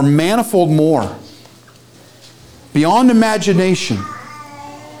 or manifold more, beyond imagination,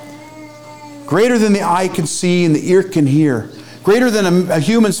 greater than the eye can see and the ear can hear, greater than a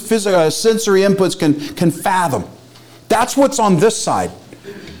human's physical sensory inputs can fathom. That's what's on this side.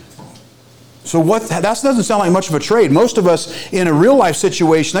 So that doesn't sound like much of a trade. Most of us in a real life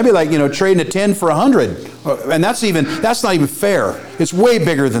situation, that'd be like, trading a 10 for 100. And that's not even fair. It's way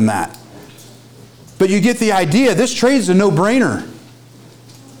bigger than that. But you get the idea. This trade's a no-brainer.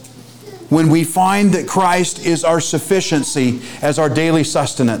 When we find that Christ is our sufficiency as our daily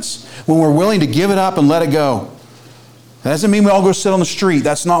sustenance. When we're willing to give it up and let it go. That doesn't mean we all go sit on the street.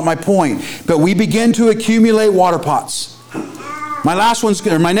 That's not my point. But we begin to accumulate water pots. My next one's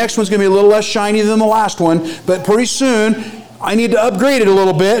going to be a little less shiny than the last one, but pretty soon I need to upgrade it a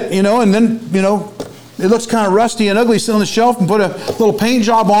little bit, and then, it looks kind of rusty and ugly sitting on the shelf, and put a little paint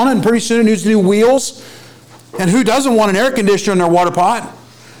job on it, and pretty soon it needs new wheels. And who doesn't want an air conditioner in their water pot?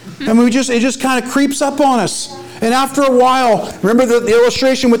 I mean, it just kind of creeps up on us. And after a while, remember the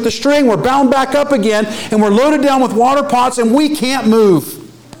illustration with the string, we're bound back up again, and we're loaded down with water pots, and we can't move.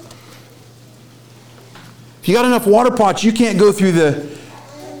 If you got enough water pots, you can't go through the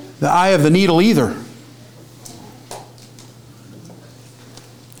eye of the needle either.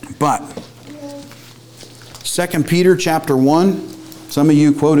 But 2 Peter chapter 1, some of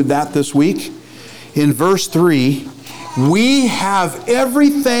you quoted that this week. In verse 3, we have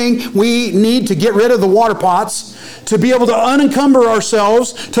everything we need to get rid of the water pots, to be able to unencumber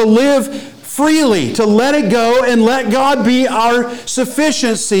ourselves, to live freely, to let it go and let God be our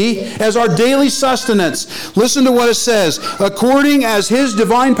sufficiency as our daily sustenance. Listen to what it says. According as His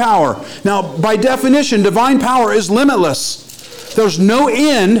divine power. Now, by definition, divine power is limitless. There's no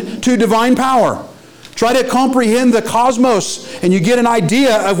end to divine power. Try to comprehend the cosmos and you get an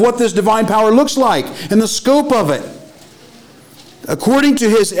idea of what this divine power looks like and the scope of it. According to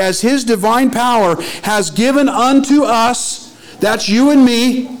as His divine power has given unto us, that's you and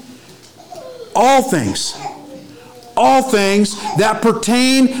me, all things. all things that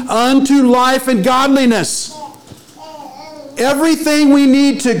pertain unto life and godliness. Everything we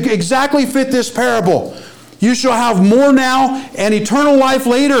need to exactly fit this parable. You shall have more now and eternal life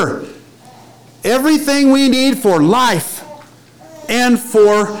later. Everything we need for life and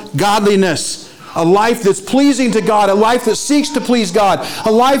for godliness. A life that's pleasing to God. A life that seeks to please God.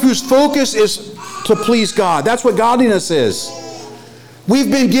 A life whose focus is to please God. That's what godliness is.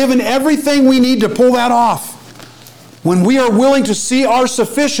 We've been given everything we need to pull that off when we are willing to see our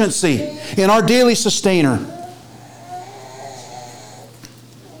sufficiency in our daily sustainer.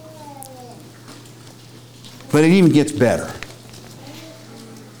 But it even gets better.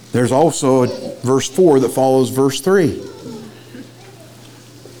 There's also verse 4 that follows verse 3.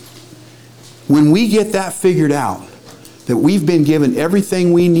 When we get that figured out, that we've been given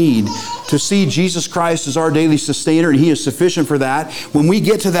everything we need to see Jesus Christ as our daily sustainer, and He is sufficient for that. When we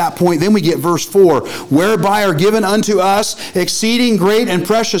get to that point, then we get verse 4, whereby are given unto us exceeding great and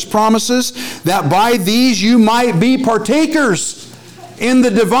precious promises, that by these you might be partakers in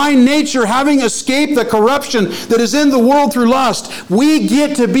the divine nature, having escaped the corruption that is in the world through lust. We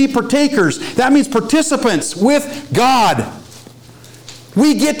get to be partakers. That means participants with God.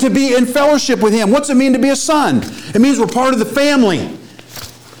 We get to be in fellowship with Him. What's it mean to be a son? It means we're part of the family.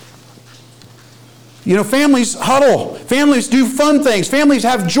 You know, families huddle. Families do fun things. Families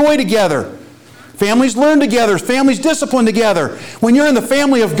have joy together. Families learn together. Families discipline together. When you're in the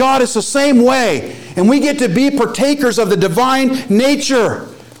family of God, it's the same way. And we get to be partakers of the divine nature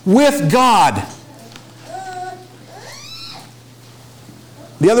with God.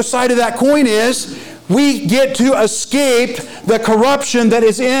 The other side of that coin is we get to escape the corruption that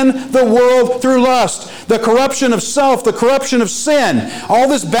is in the world through lust. The corruption of self, the corruption of sin. All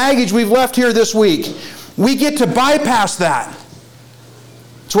this baggage we've left here this week. We get to bypass that.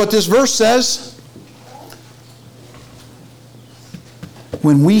 That's what this verse says.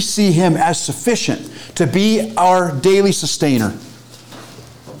 When we see Him as sufficient to be our daily sustainer.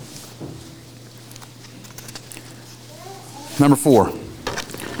 Number 4.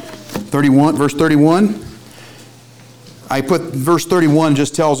 31, verse 31. I put verse 31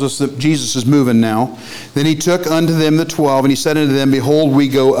 just tells us that Jesus is moving now. Then He took unto them the 12, and He said unto them, behold, we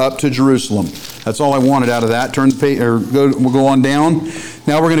go up to Jerusalem. That's all I wanted out of that. Turn the page, we'll go on down.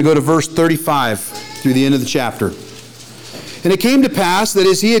 Now we're going to go to verse 35 through the end of the chapter. And it came to pass that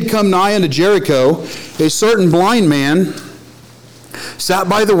as he had come nigh unto Jericho, a certain blind man sat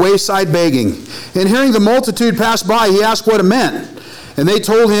by the wayside begging. And hearing the multitude pass by, he asked what it meant. And they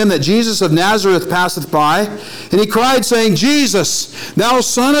told him that Jesus of Nazareth passeth by. And he cried, saying, Jesus, thou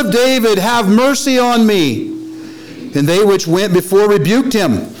Son of David, have mercy on me. And they which went before rebuked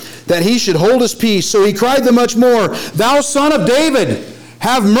him, that he should hold his peace. So he cried the much more, Thou Son of David,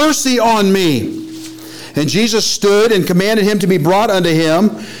 have mercy on me. And Jesus stood and commanded him to be brought unto him.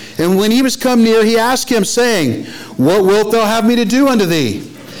 And when he was come near, he asked him, saying, What wilt thou have me to do unto thee?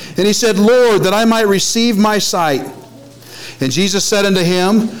 And he said, Lord, that I might receive my sight. And Jesus said unto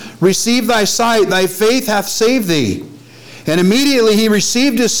him, Receive thy sight, thy faith hath saved thee. And immediately he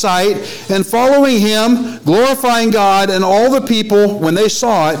received his sight, and following him, glorifying God, and all the people, when they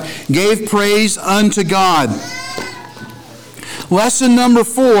saw it, gave praise unto God. Lesson number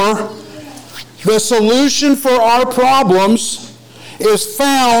 4, the solution for our problems is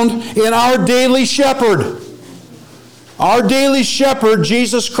found in our daily shepherd. Our daily shepherd,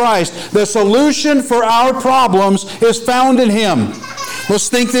 Jesus Christ. The solution for our problems is found in Him. Let's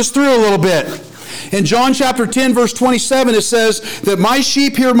think this through a little bit. In John chapter 10, verse 27, it says that my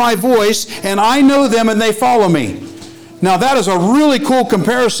sheep hear my voice, and I know them, and they follow me. Now that is a really cool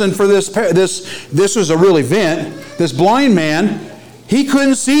comparison for this. This was a real event. This blind man, he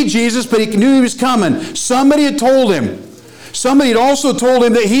couldn't see Jesus, but he knew He was coming. Somebody had told him. Somebody had also told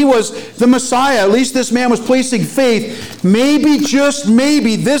him that He was the Messiah. At least this man was placing faith. Maybe, just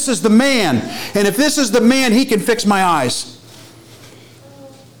maybe, this is the man. And if this is the man, He can fix my eyes.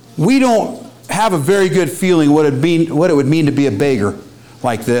 We don't have a very good feeling what it would mean to be a beggar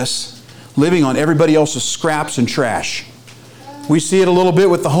like this, living on everybody else's scraps and trash. We see it a little bit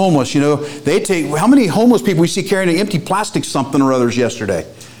with the homeless. You know, they take, how many homeless people we see carrying an empty plastic something or others yesterday?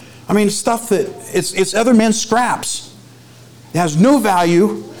 I mean, stuff that, it's other men's scraps. It has no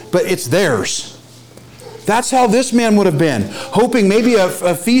value, but it's theirs. That's how this man would have been, hoping maybe a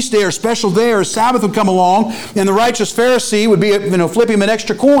feast day or special day or a Sabbath would come along, and the righteous Pharisee would be, flipping him an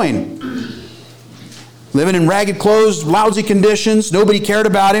extra coin. Living in ragged clothes, lousy conditions, nobody cared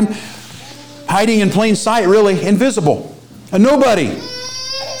about him, hiding in plain sight, really, invisible. A nobody.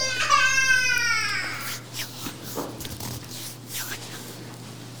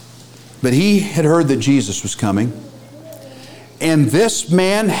 But he had heard that Jesus was coming. And this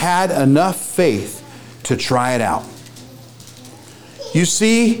man had enough faith to try it out. You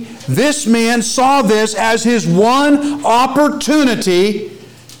see, this man saw this as his one opportunity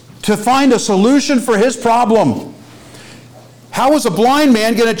to find a solution for his problem. How was a blind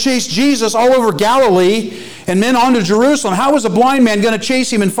man going to chase Jesus all over Galilee and then on to Jerusalem? How was a blind man going to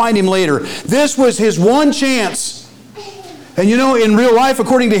chase him and find him later? This was his one chance. And you know, in real life,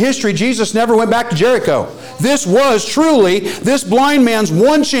 according to history, Jesus never went back to Jericho. This was truly this blind man's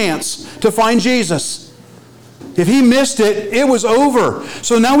one chance to find Jesus. If he missed it, it was over.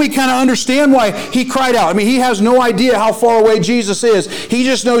 So now we kind of understand why he cried out. I mean, he has no idea how far away Jesus is. He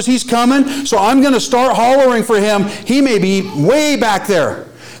just knows he's coming, so I'm going to start hollering for him. He may be way back there,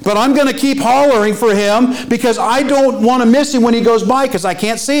 but I'm going to keep hollering for him because I don't want to miss him when he goes by because I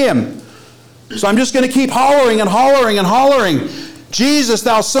can't see him. So I'm just going to keep hollering and hollering and hollering. Jesus,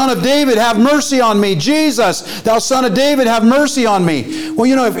 thou son of David, have mercy on me. Jesus, thou son of David, have mercy on me. Well,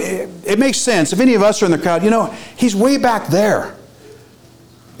 you know, it makes sense. If any of us are in the crowd, you know, he's way back there.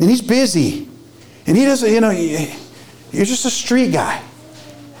 And he's busy. And he doesn't, you know, you're just a street guy.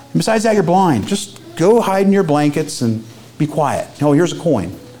 And besides that, you're blind. Just go hide in your blankets and be quiet. Oh, here's a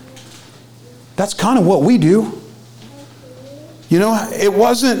coin. That's kind of what we do. You know,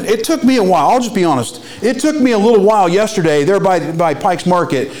 it took me a while. I'll just be honest. It took me a little while yesterday there by Pike's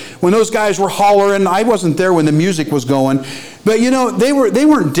Market when those guys were hollering. I wasn't there when the music was going. But, you know, they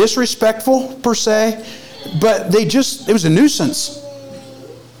weren't disrespectful per se, but it was a nuisance.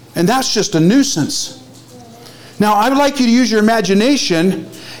 And that's just a nuisance. Now, I would like you to use your imagination.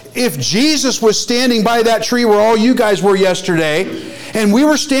 If Jesus was standing by that tree where all you guys were yesterday, and we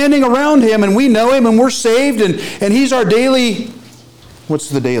were standing around him, and we know him, and we're saved, and he's our daily... What's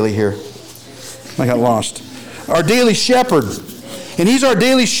the daily here? I got lost. Our daily shepherd. And he's our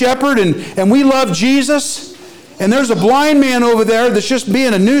daily shepherd, and we love Jesus. And there's a blind man over there that's just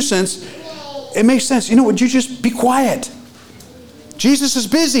being a nuisance. It makes sense. You know, would you just be quiet? Jesus is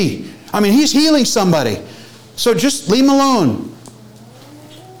busy. I mean, he's healing somebody. So just leave him alone.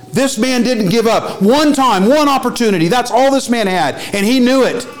 This man didn't give up. One time, one opportunity. That's all this man had. And he knew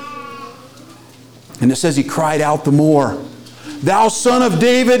it. And it says he cried out the more. Thou son of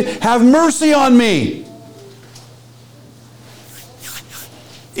David, have mercy on me.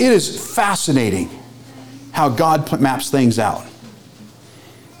 It is fascinating how God maps things out.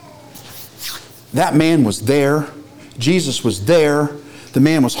 That man was there. Jesus was there. The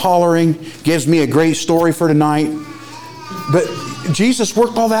man was hollering. Gives me a great story for tonight. But Jesus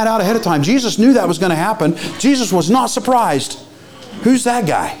worked all that out ahead of time. Jesus knew that was going to happen. Jesus was not surprised. Who's that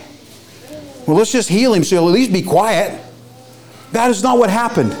guy? Well, let's just heal him so he'll at least be quiet. That is not what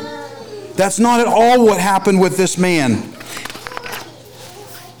happened. That's not at all what happened with this man.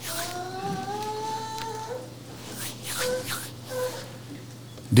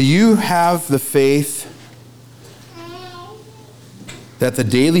 Do you have the faith that the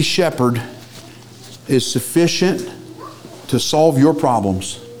daily shepherd is sufficient to solve your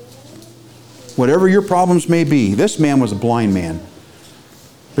problems? Whatever your problems may be. This man was a blind man.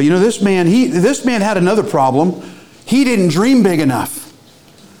 But you know, this man had another problem. He didn't dream big enough.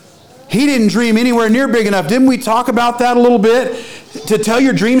 He didn't dream anywhere near big enough. Didn't we talk about that a little bit? To tell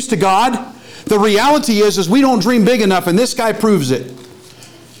your dreams to God? The reality is we don't dream big enough, and this guy proves it.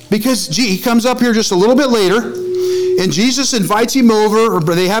 Because he comes up here just a little bit later, and Jesus invites him over, or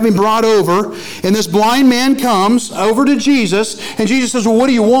they have him brought over, and this blind man comes over to Jesus, and Jesus says, well, what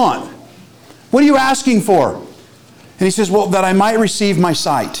do you want? What are you asking for? And he says, well, that I might receive my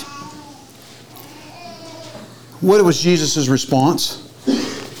sight. What was Jesus' response?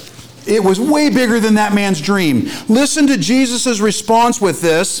 It was way bigger than that man's dream. Listen to Jesus' response with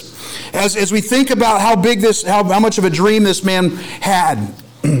this as we think about how much of a dream this man had.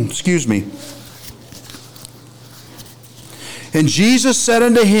 Excuse me. And Jesus said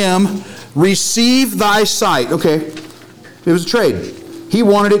unto him, receive thy sight. Okay, it was a trade. He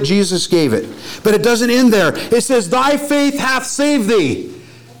wanted it, Jesus gave it. But it doesn't end there. It says, thy faith hath saved thee.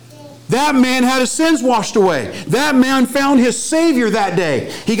 That man had his sins washed away. That man found his Savior that day.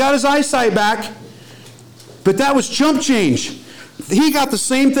 He got his eyesight back, but that was chump change. He got the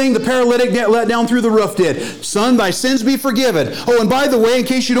same thing the paralytic let down through the roof did. Son, thy sins be forgiven. Oh, and by the way, in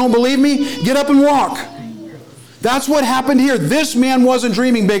case you don't believe me, get up and walk. That's what happened here. This man wasn't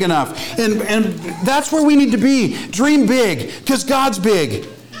dreaming big enough. And that's where we need to be. Dream big, because God's big.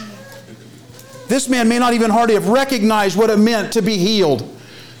 This man may not even hardly have recognized what it meant to be healed.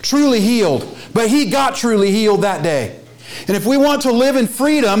 Truly healed. But he got truly healed that day. And if we want to live in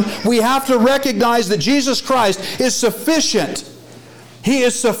freedom, we have to recognize that Jesus Christ is sufficient. He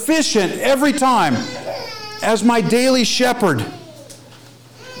is sufficient every time. as my daily shepherd.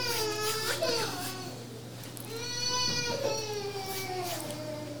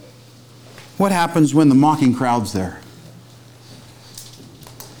 What happens when the mocking crowd's there?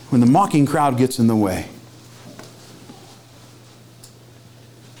 When the mocking crowd gets in the way.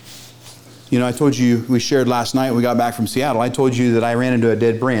 You know, I told you, we shared last night when we got back from Seattle, I told you that I ran into a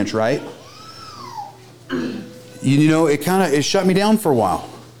dead branch, right? You know, it shut me down for a while.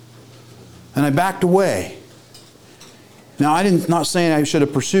 And I backed away. Now, not saying I should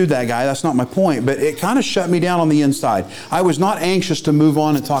have pursued that guy, that's not my point, but it kind of shut me down on the inside. I was not anxious to move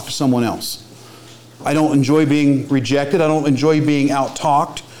on and talk to someone else. I don't enjoy being rejected. I don't enjoy being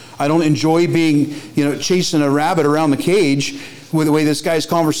out-talked. I don't enjoy being, chasing a rabbit around the cage with the way this guy's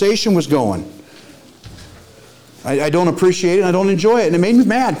conversation was going. I don't appreciate it and I don't enjoy it. And it made me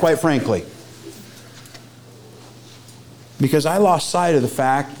mad, quite frankly. Because I lost sight of the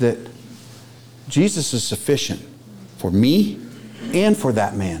fact that Jesus is sufficient for me and for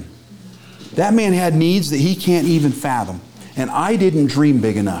that man. That man had needs that he can't even fathom. And I didn't dream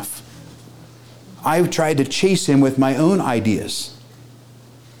big enough. I tried to chase him with my own ideas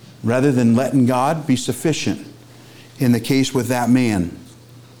rather than letting God be sufficient in the case with that man.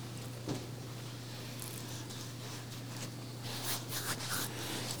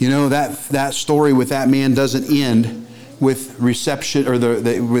 You know, that story with that man doesn't end with reception or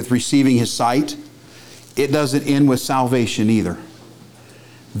with receiving his sight. It doesn't end with salvation either.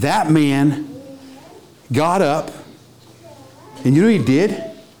 That man got up, and you know what he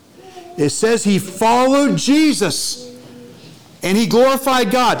did? It says he followed Jesus and he glorified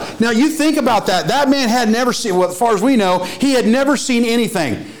God. Now you think about that. That man had never seen, well, as far as we know, he had never seen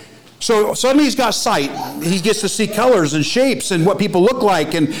anything. So suddenly he's got sight. He gets to see colors and shapes and what people look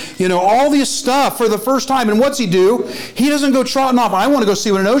like and, all this stuff for the first time. And what's he do? He doesn't go trotting off. I want to go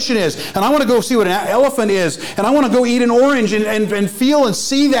see what an ocean is. And I want to go see what an elephant is. And I want to go eat an orange and feel and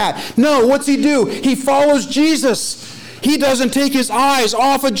see that. No, what's he do? He follows Jesus. He doesn't take his eyes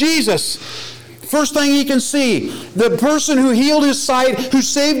off of Jesus. First thing he can see, the person who healed his sight, who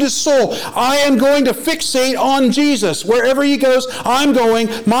saved his soul. I am going to fixate on Jesus. Wherever he goes, I'm going.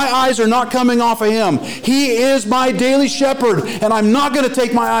 My eyes are not coming off of him. He is my daily shepherd, and I'm not going to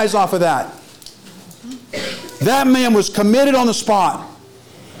take my eyes off of that. That man was committed on the spot.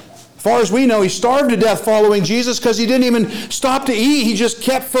 As far as we know, he starved to death following Jesus because he didn't even stop to eat. He just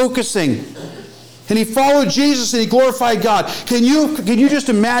kept focusing. And he followed Jesus and he glorified God. Can you just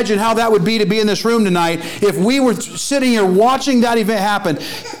imagine how that would be to be in this room tonight if we were sitting here watching that event happen?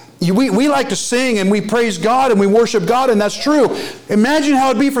 We like to sing and we praise God and we worship God, and that's true. Imagine how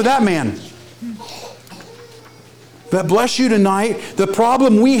it would be for that man. But bless you tonight, the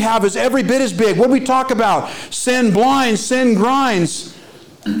problem we have is every bit as big. What did we talk about? Sin blinds, sin grinds,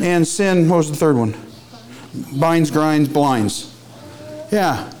 and sin, what was the third one? Binds, grinds, blinds.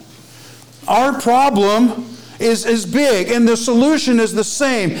 Yeah. Our problem is big, and the solution is the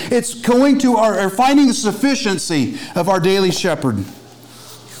same. It's going to finding the sufficiency of our daily shepherd.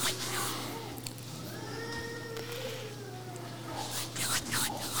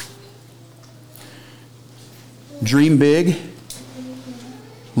 Dream big,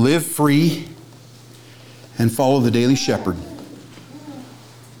 live free, and follow the daily shepherd.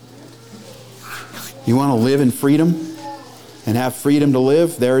 You want to live in freedom and have freedom to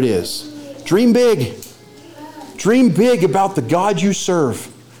live? There it is. Dream big. Dream big about the God you serve.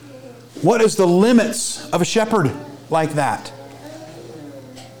 What is the limits of a shepherd like that?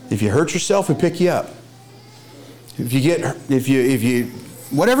 If you hurt yourself, he'll pick you up.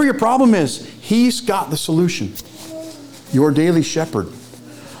 Whatever your problem is, he's got the solution. Your daily shepherd.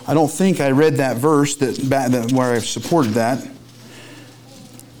 I don't think I read that verse where I supported that.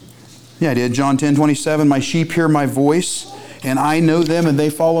 Yeah, I did. John 10:27. My sheep hear my voice, and I know them, and they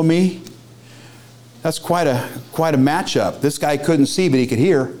follow me. That's quite a matchup. This guy couldn't see, but he could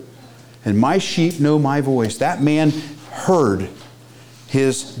hear. And my sheep know my voice. That man heard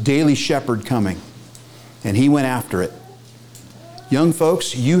his daily shepherd coming, and he went after it. Young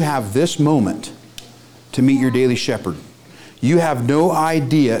folks, you have this moment to meet your daily shepherd. You have no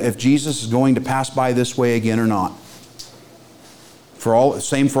idea if Jesus is going to pass by this way again or not.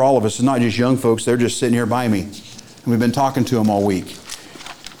 Same for all of us. It's not just young folks. They're just sitting here by me. And we've been talking to them all week.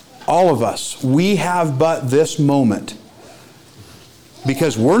 All of us, we have but this moment.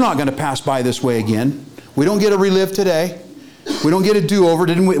 Because we're not going to pass by this way again. We don't get to relive today. We don't get a do-over.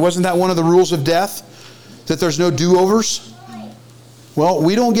 Wasn't that one of the rules of death? That there's no do-overs? Well,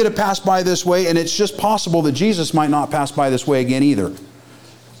 we don't get to pass by this way, and it's just possible that Jesus might not pass by this way again either.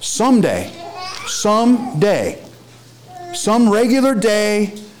 Someday, some regular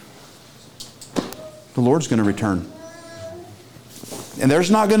day, The Lord's going to return. And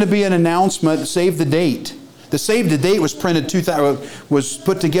there's not going to be an announcement, save the date. The save the date was was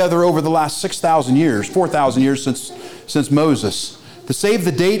put together over the last 6,000 years, 4,000 years since Moses. The save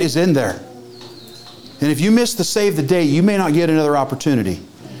the date is in there. And if you miss the save the date, you may not get another opportunity.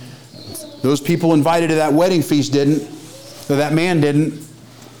 Those people invited to that wedding feast didn't. Or that man didn't.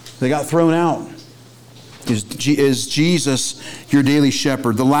 They got thrown out. Is Jesus your daily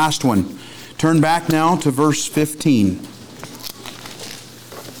shepherd? The last one. Turn back now to verse 15.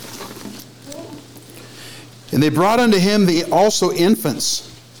 And they brought unto him also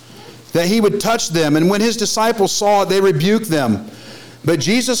infants, that he would touch them. And when his disciples saw it, they rebuked them. But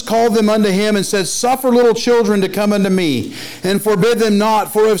Jesus called them unto him and said, Suffer little children to come unto me, and forbid them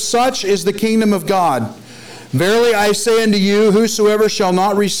not, for of such is the kingdom of God. Verily I say unto you, whosoever shall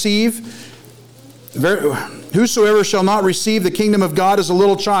not receive the kingdom of God as a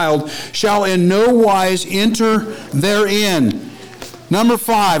little child shall in no wise enter therein.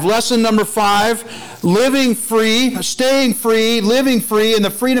 Lesson number 5, living free, staying free, living free, and the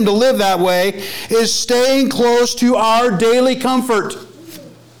freedom to live that way is staying close to our daily comfort.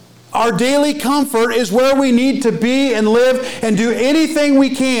 Our daily comfort is where we need to be and live and do anything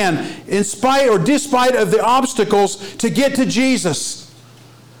we can in spite or despite of the obstacles to get to Jesus.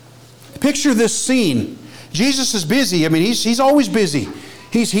 Picture this scene. Jesus is busy. I mean, he's always busy.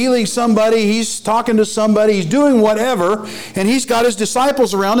 He's healing somebody, he's talking to somebody, he's doing whatever, and he's got his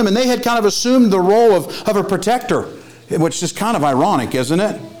disciples around him, and they had kind of assumed the role of a protector, which is kind of ironic, isn't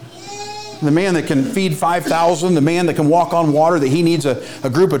it? The man that can feed 5,000, the man that can walk on water, that he needs a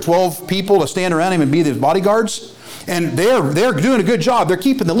group of 12 people to stand around him and be his bodyguards. And they're doing a good job. They're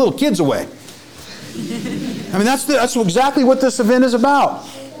keeping the little kids away. I mean, that's exactly what this event is about.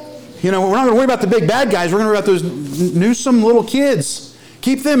 You know, we're not going to worry about the big bad guys. We're going to worry about those newsome little kids.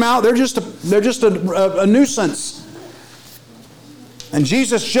 Keep them out. They're just a nuisance. And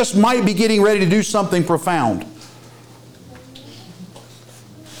Jesus just might be getting ready to do something profound.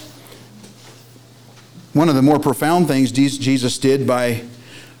 One of the more profound things Jesus did by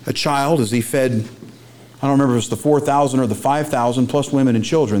a child is he fed, I don't remember if it was the 4,000 or the 5,000 plus women and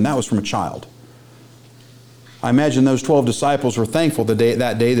children. That was from a child. I imagine those 12 disciples were thankful that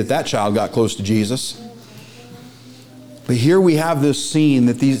day that child got close to Jesus. But here we have this scene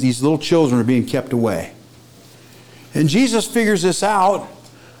that these little children are being kept away. And Jesus figures this out,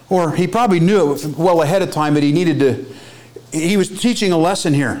 or he probably knew it well ahead of time that he was teaching a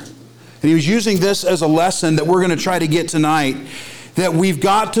lesson here. And he was using this as a lesson that we're going to try to get tonight, that we've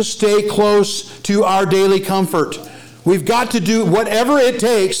got to stay close to our daily comfort. We've got to do whatever it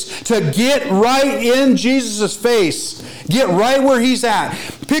takes to get right in Jesus' face. Get right where he's at.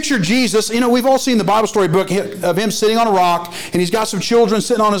 Picture Jesus. You know, we've all seen the Bible story book of him sitting on a rock, and he's got some children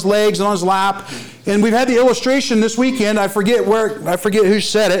sitting on his legs and on his lap. And we've had the illustration this weekend. I forget who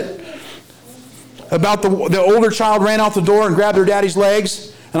said it, about the older child ran out the door and grabbed their daddy's legs.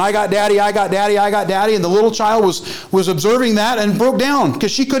 And I got daddy, I got daddy, I got daddy. And the little child was observing that and broke down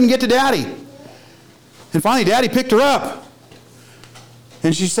because she couldn't get to daddy. And finally, daddy picked her up.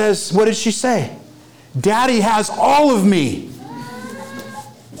 And she says, what did she say? Daddy has all of me.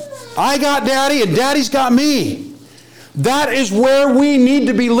 I got daddy and daddy's got me. That is where we need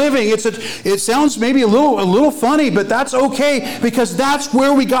to be living. It sounds maybe a little funny, but that's okay because that's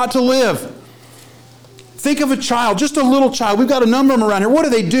where we got to live. Think of a child, just a little child. We've got a number of them around here.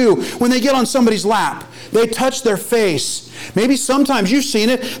 What do when they get on somebody's lap? They touch their face. Maybe sometimes you've seen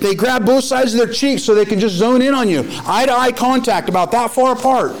it. They grab both sides of their cheeks so they can just zone in on you. Eye-to-eye contact about that far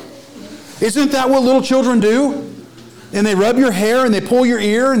apart. Isn't that what little children do? And they rub your hair and they pull your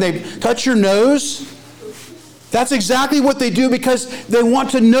ear and they touch your nose. That's exactly what they do because they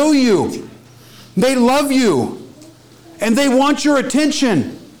want to know you. They love you. And they want your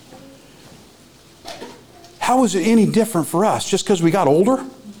attention. How is it any different for us just because we got older?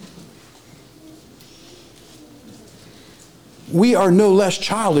 We are no less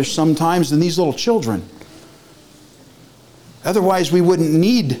childish sometimes than these little children. Otherwise, we wouldn't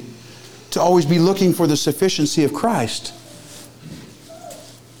need to always be looking for the sufficiency of Christ.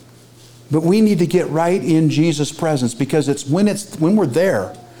 But we need to get right in Jesus' presence because it's when we're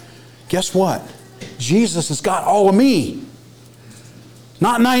there, guess what? Jesus has got all of me.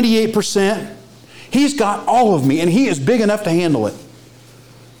 Not 98%. He's got all of me, and He is big enough to handle it.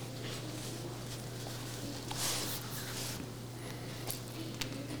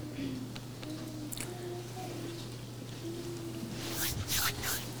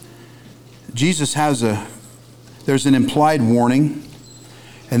 Jesus there's an implied warning,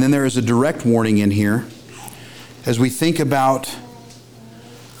 and then there is a direct warning in here as we think about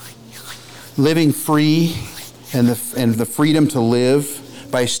living free and the freedom to live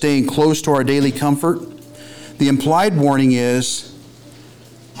by staying close to our daily comfort, the implied warning is,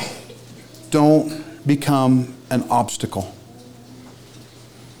 don't become an obstacle.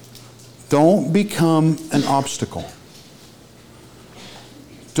 Don't become an obstacle.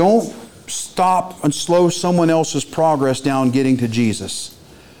 Don't stop and slow someone else's progress down getting to Jesus.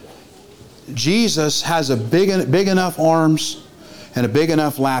 Jesus has a big enough arms and a big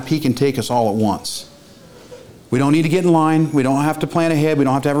enough lap, He can take us all at once. We don't need to get in line. We don't have to plan ahead. We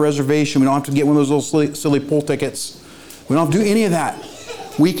don't have to have a reservation. We don't have to get one of those little silly pool tickets. We don't have to do any of that.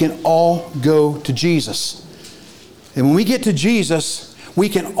 We can all go to Jesus. And when we get to Jesus, we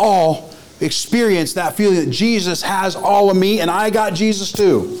can all experience that feeling that Jesus has all of me and I got Jesus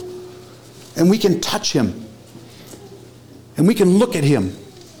too. And we can touch Him. And we can look at Him.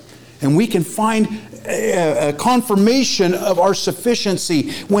 And we can find a confirmation of our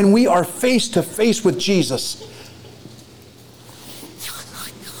sufficiency when we are face to face with Jesus.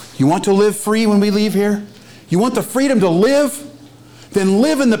 You want to live free when we leave here? You want the freedom to live? Then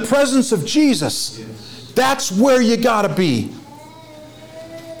live in the presence of Jesus. That's where you got to be.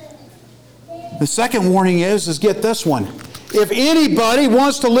 The second warning is get this one. If anybody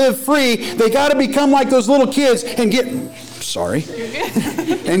wants to live free, they got to become like those little kids and get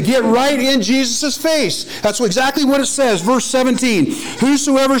right in Jesus' face. That's exactly what it says. Verse 17.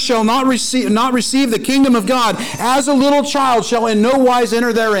 Whosoever shall not receive the kingdom of God as a little child shall in no wise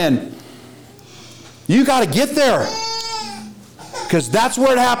enter therein. You got to get there. Because that's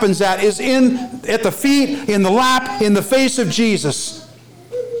where it happens at the feet, in the lap, in the face of Jesus.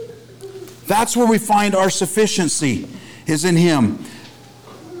 That's where we find our sufficiency, is in Him.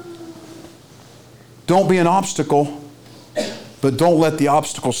 Don't be an obstacle, but don't let the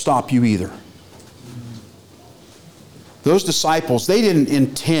obstacle stop you either. Those disciples, they didn't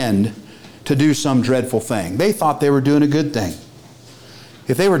intend to do some dreadful thing. They thought they were doing a good thing.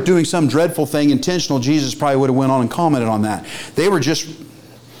 If they were doing some dreadful thing intentional, Jesus probably would have went on and commented on that. They just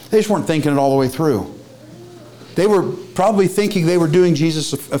weren't thinking it all the way through. They were probably thinking they were doing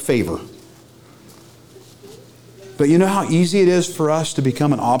Jesus a favor. But you know how easy it is for us to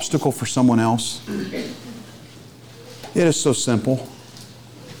become an obstacle for someone else? It is so simple.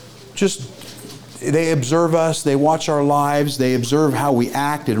 They observe us, they watch our lives, they observe how we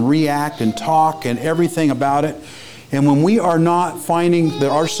act and react and talk and everything about it. And when we are not finding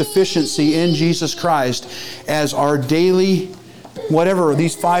our sufficiency in Jesus Christ as our daily, whatever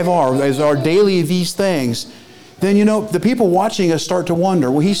these 5 are, as our daily these things, then the people watching us start to wonder,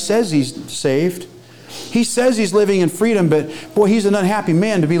 well, he says he's saved. He says he's living in freedom, but boy, he's an unhappy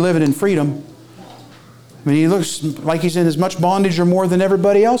man to be living in freedom. I mean, he looks like he's in as much bondage or more than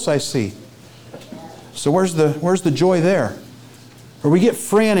everybody else I see. So where's the joy there? Or we get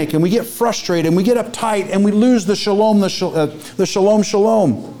frantic and we get frustrated and we get uptight and we lose the shalom. And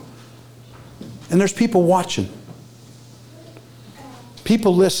there's people watching.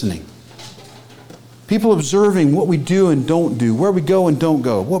 People listening. People observing what we do and don't do, where we go and don't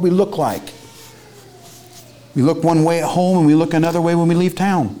go, what we look like. We look one way at home and we look another way when we leave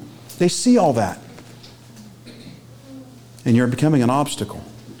town. They see all that. And you're becoming an obstacle.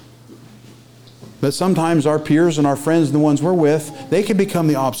 But sometimes our peers and our friends and the ones we're with, they can become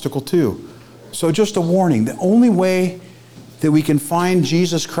the obstacle too. So just a warning, the only way that we can find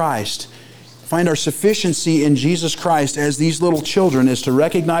Jesus Christ, find our sufficiency in Jesus Christ as these little children, is to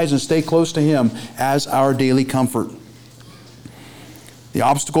recognize and stay close to Him as our daily comfort. The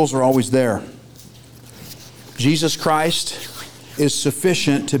obstacles are always there. Jesus Christ is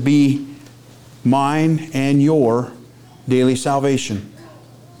sufficient to be mine and your daily salvation.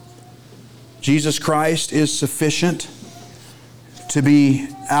 Jesus Christ is sufficient to be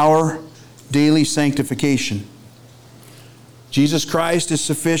our daily sanctification. Jesus Christ is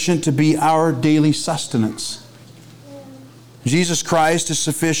sufficient to be our daily sustenance. Jesus Christ is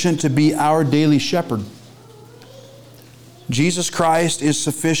sufficient to be our daily shepherd. Jesus Christ is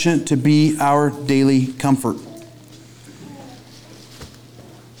sufficient to be our daily comfort.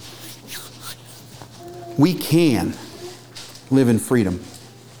 We can live in freedom.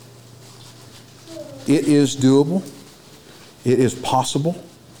 It is doable. It is possible.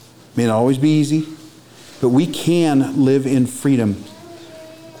 It may not always be easy, but we can live in freedom.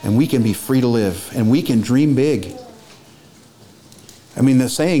 And we can be free to live. And we can dream big. I mean, the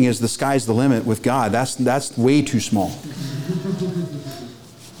saying is the sky's the limit with God. That's way too small.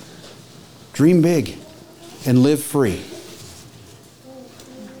 Dream big and live free.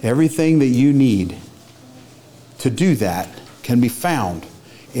 Everything that you need to do that can be found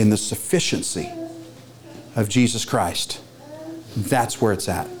in the sufficiency of Jesus Christ. That's where it's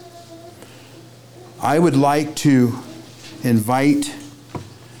at. I would like to invite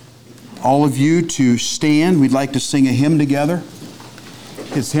all of you to stand. We'd like to sing a hymn together.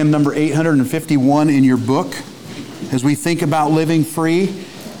 It's hymn number 851 in your book as we think about living free.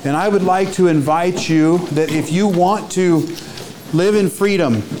 And I would like to invite you that if you want to live in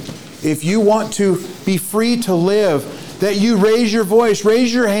freedom, if you want to be free to live, that you raise your voice,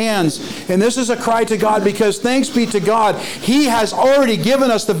 raise your hands. And this is a cry to God because thanks be to God, He has already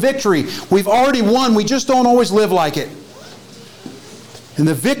given us the victory. We've already won. We just don't always live like it. And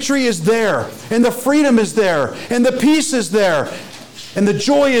the victory is there, and the freedom is there, and the peace is there, and the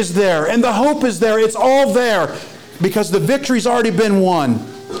joy is there, and the hope is there. It's all there because the victory's already been won.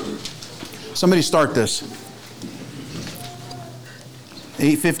 Somebody start this.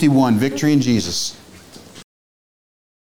 851, Victory in Jesus.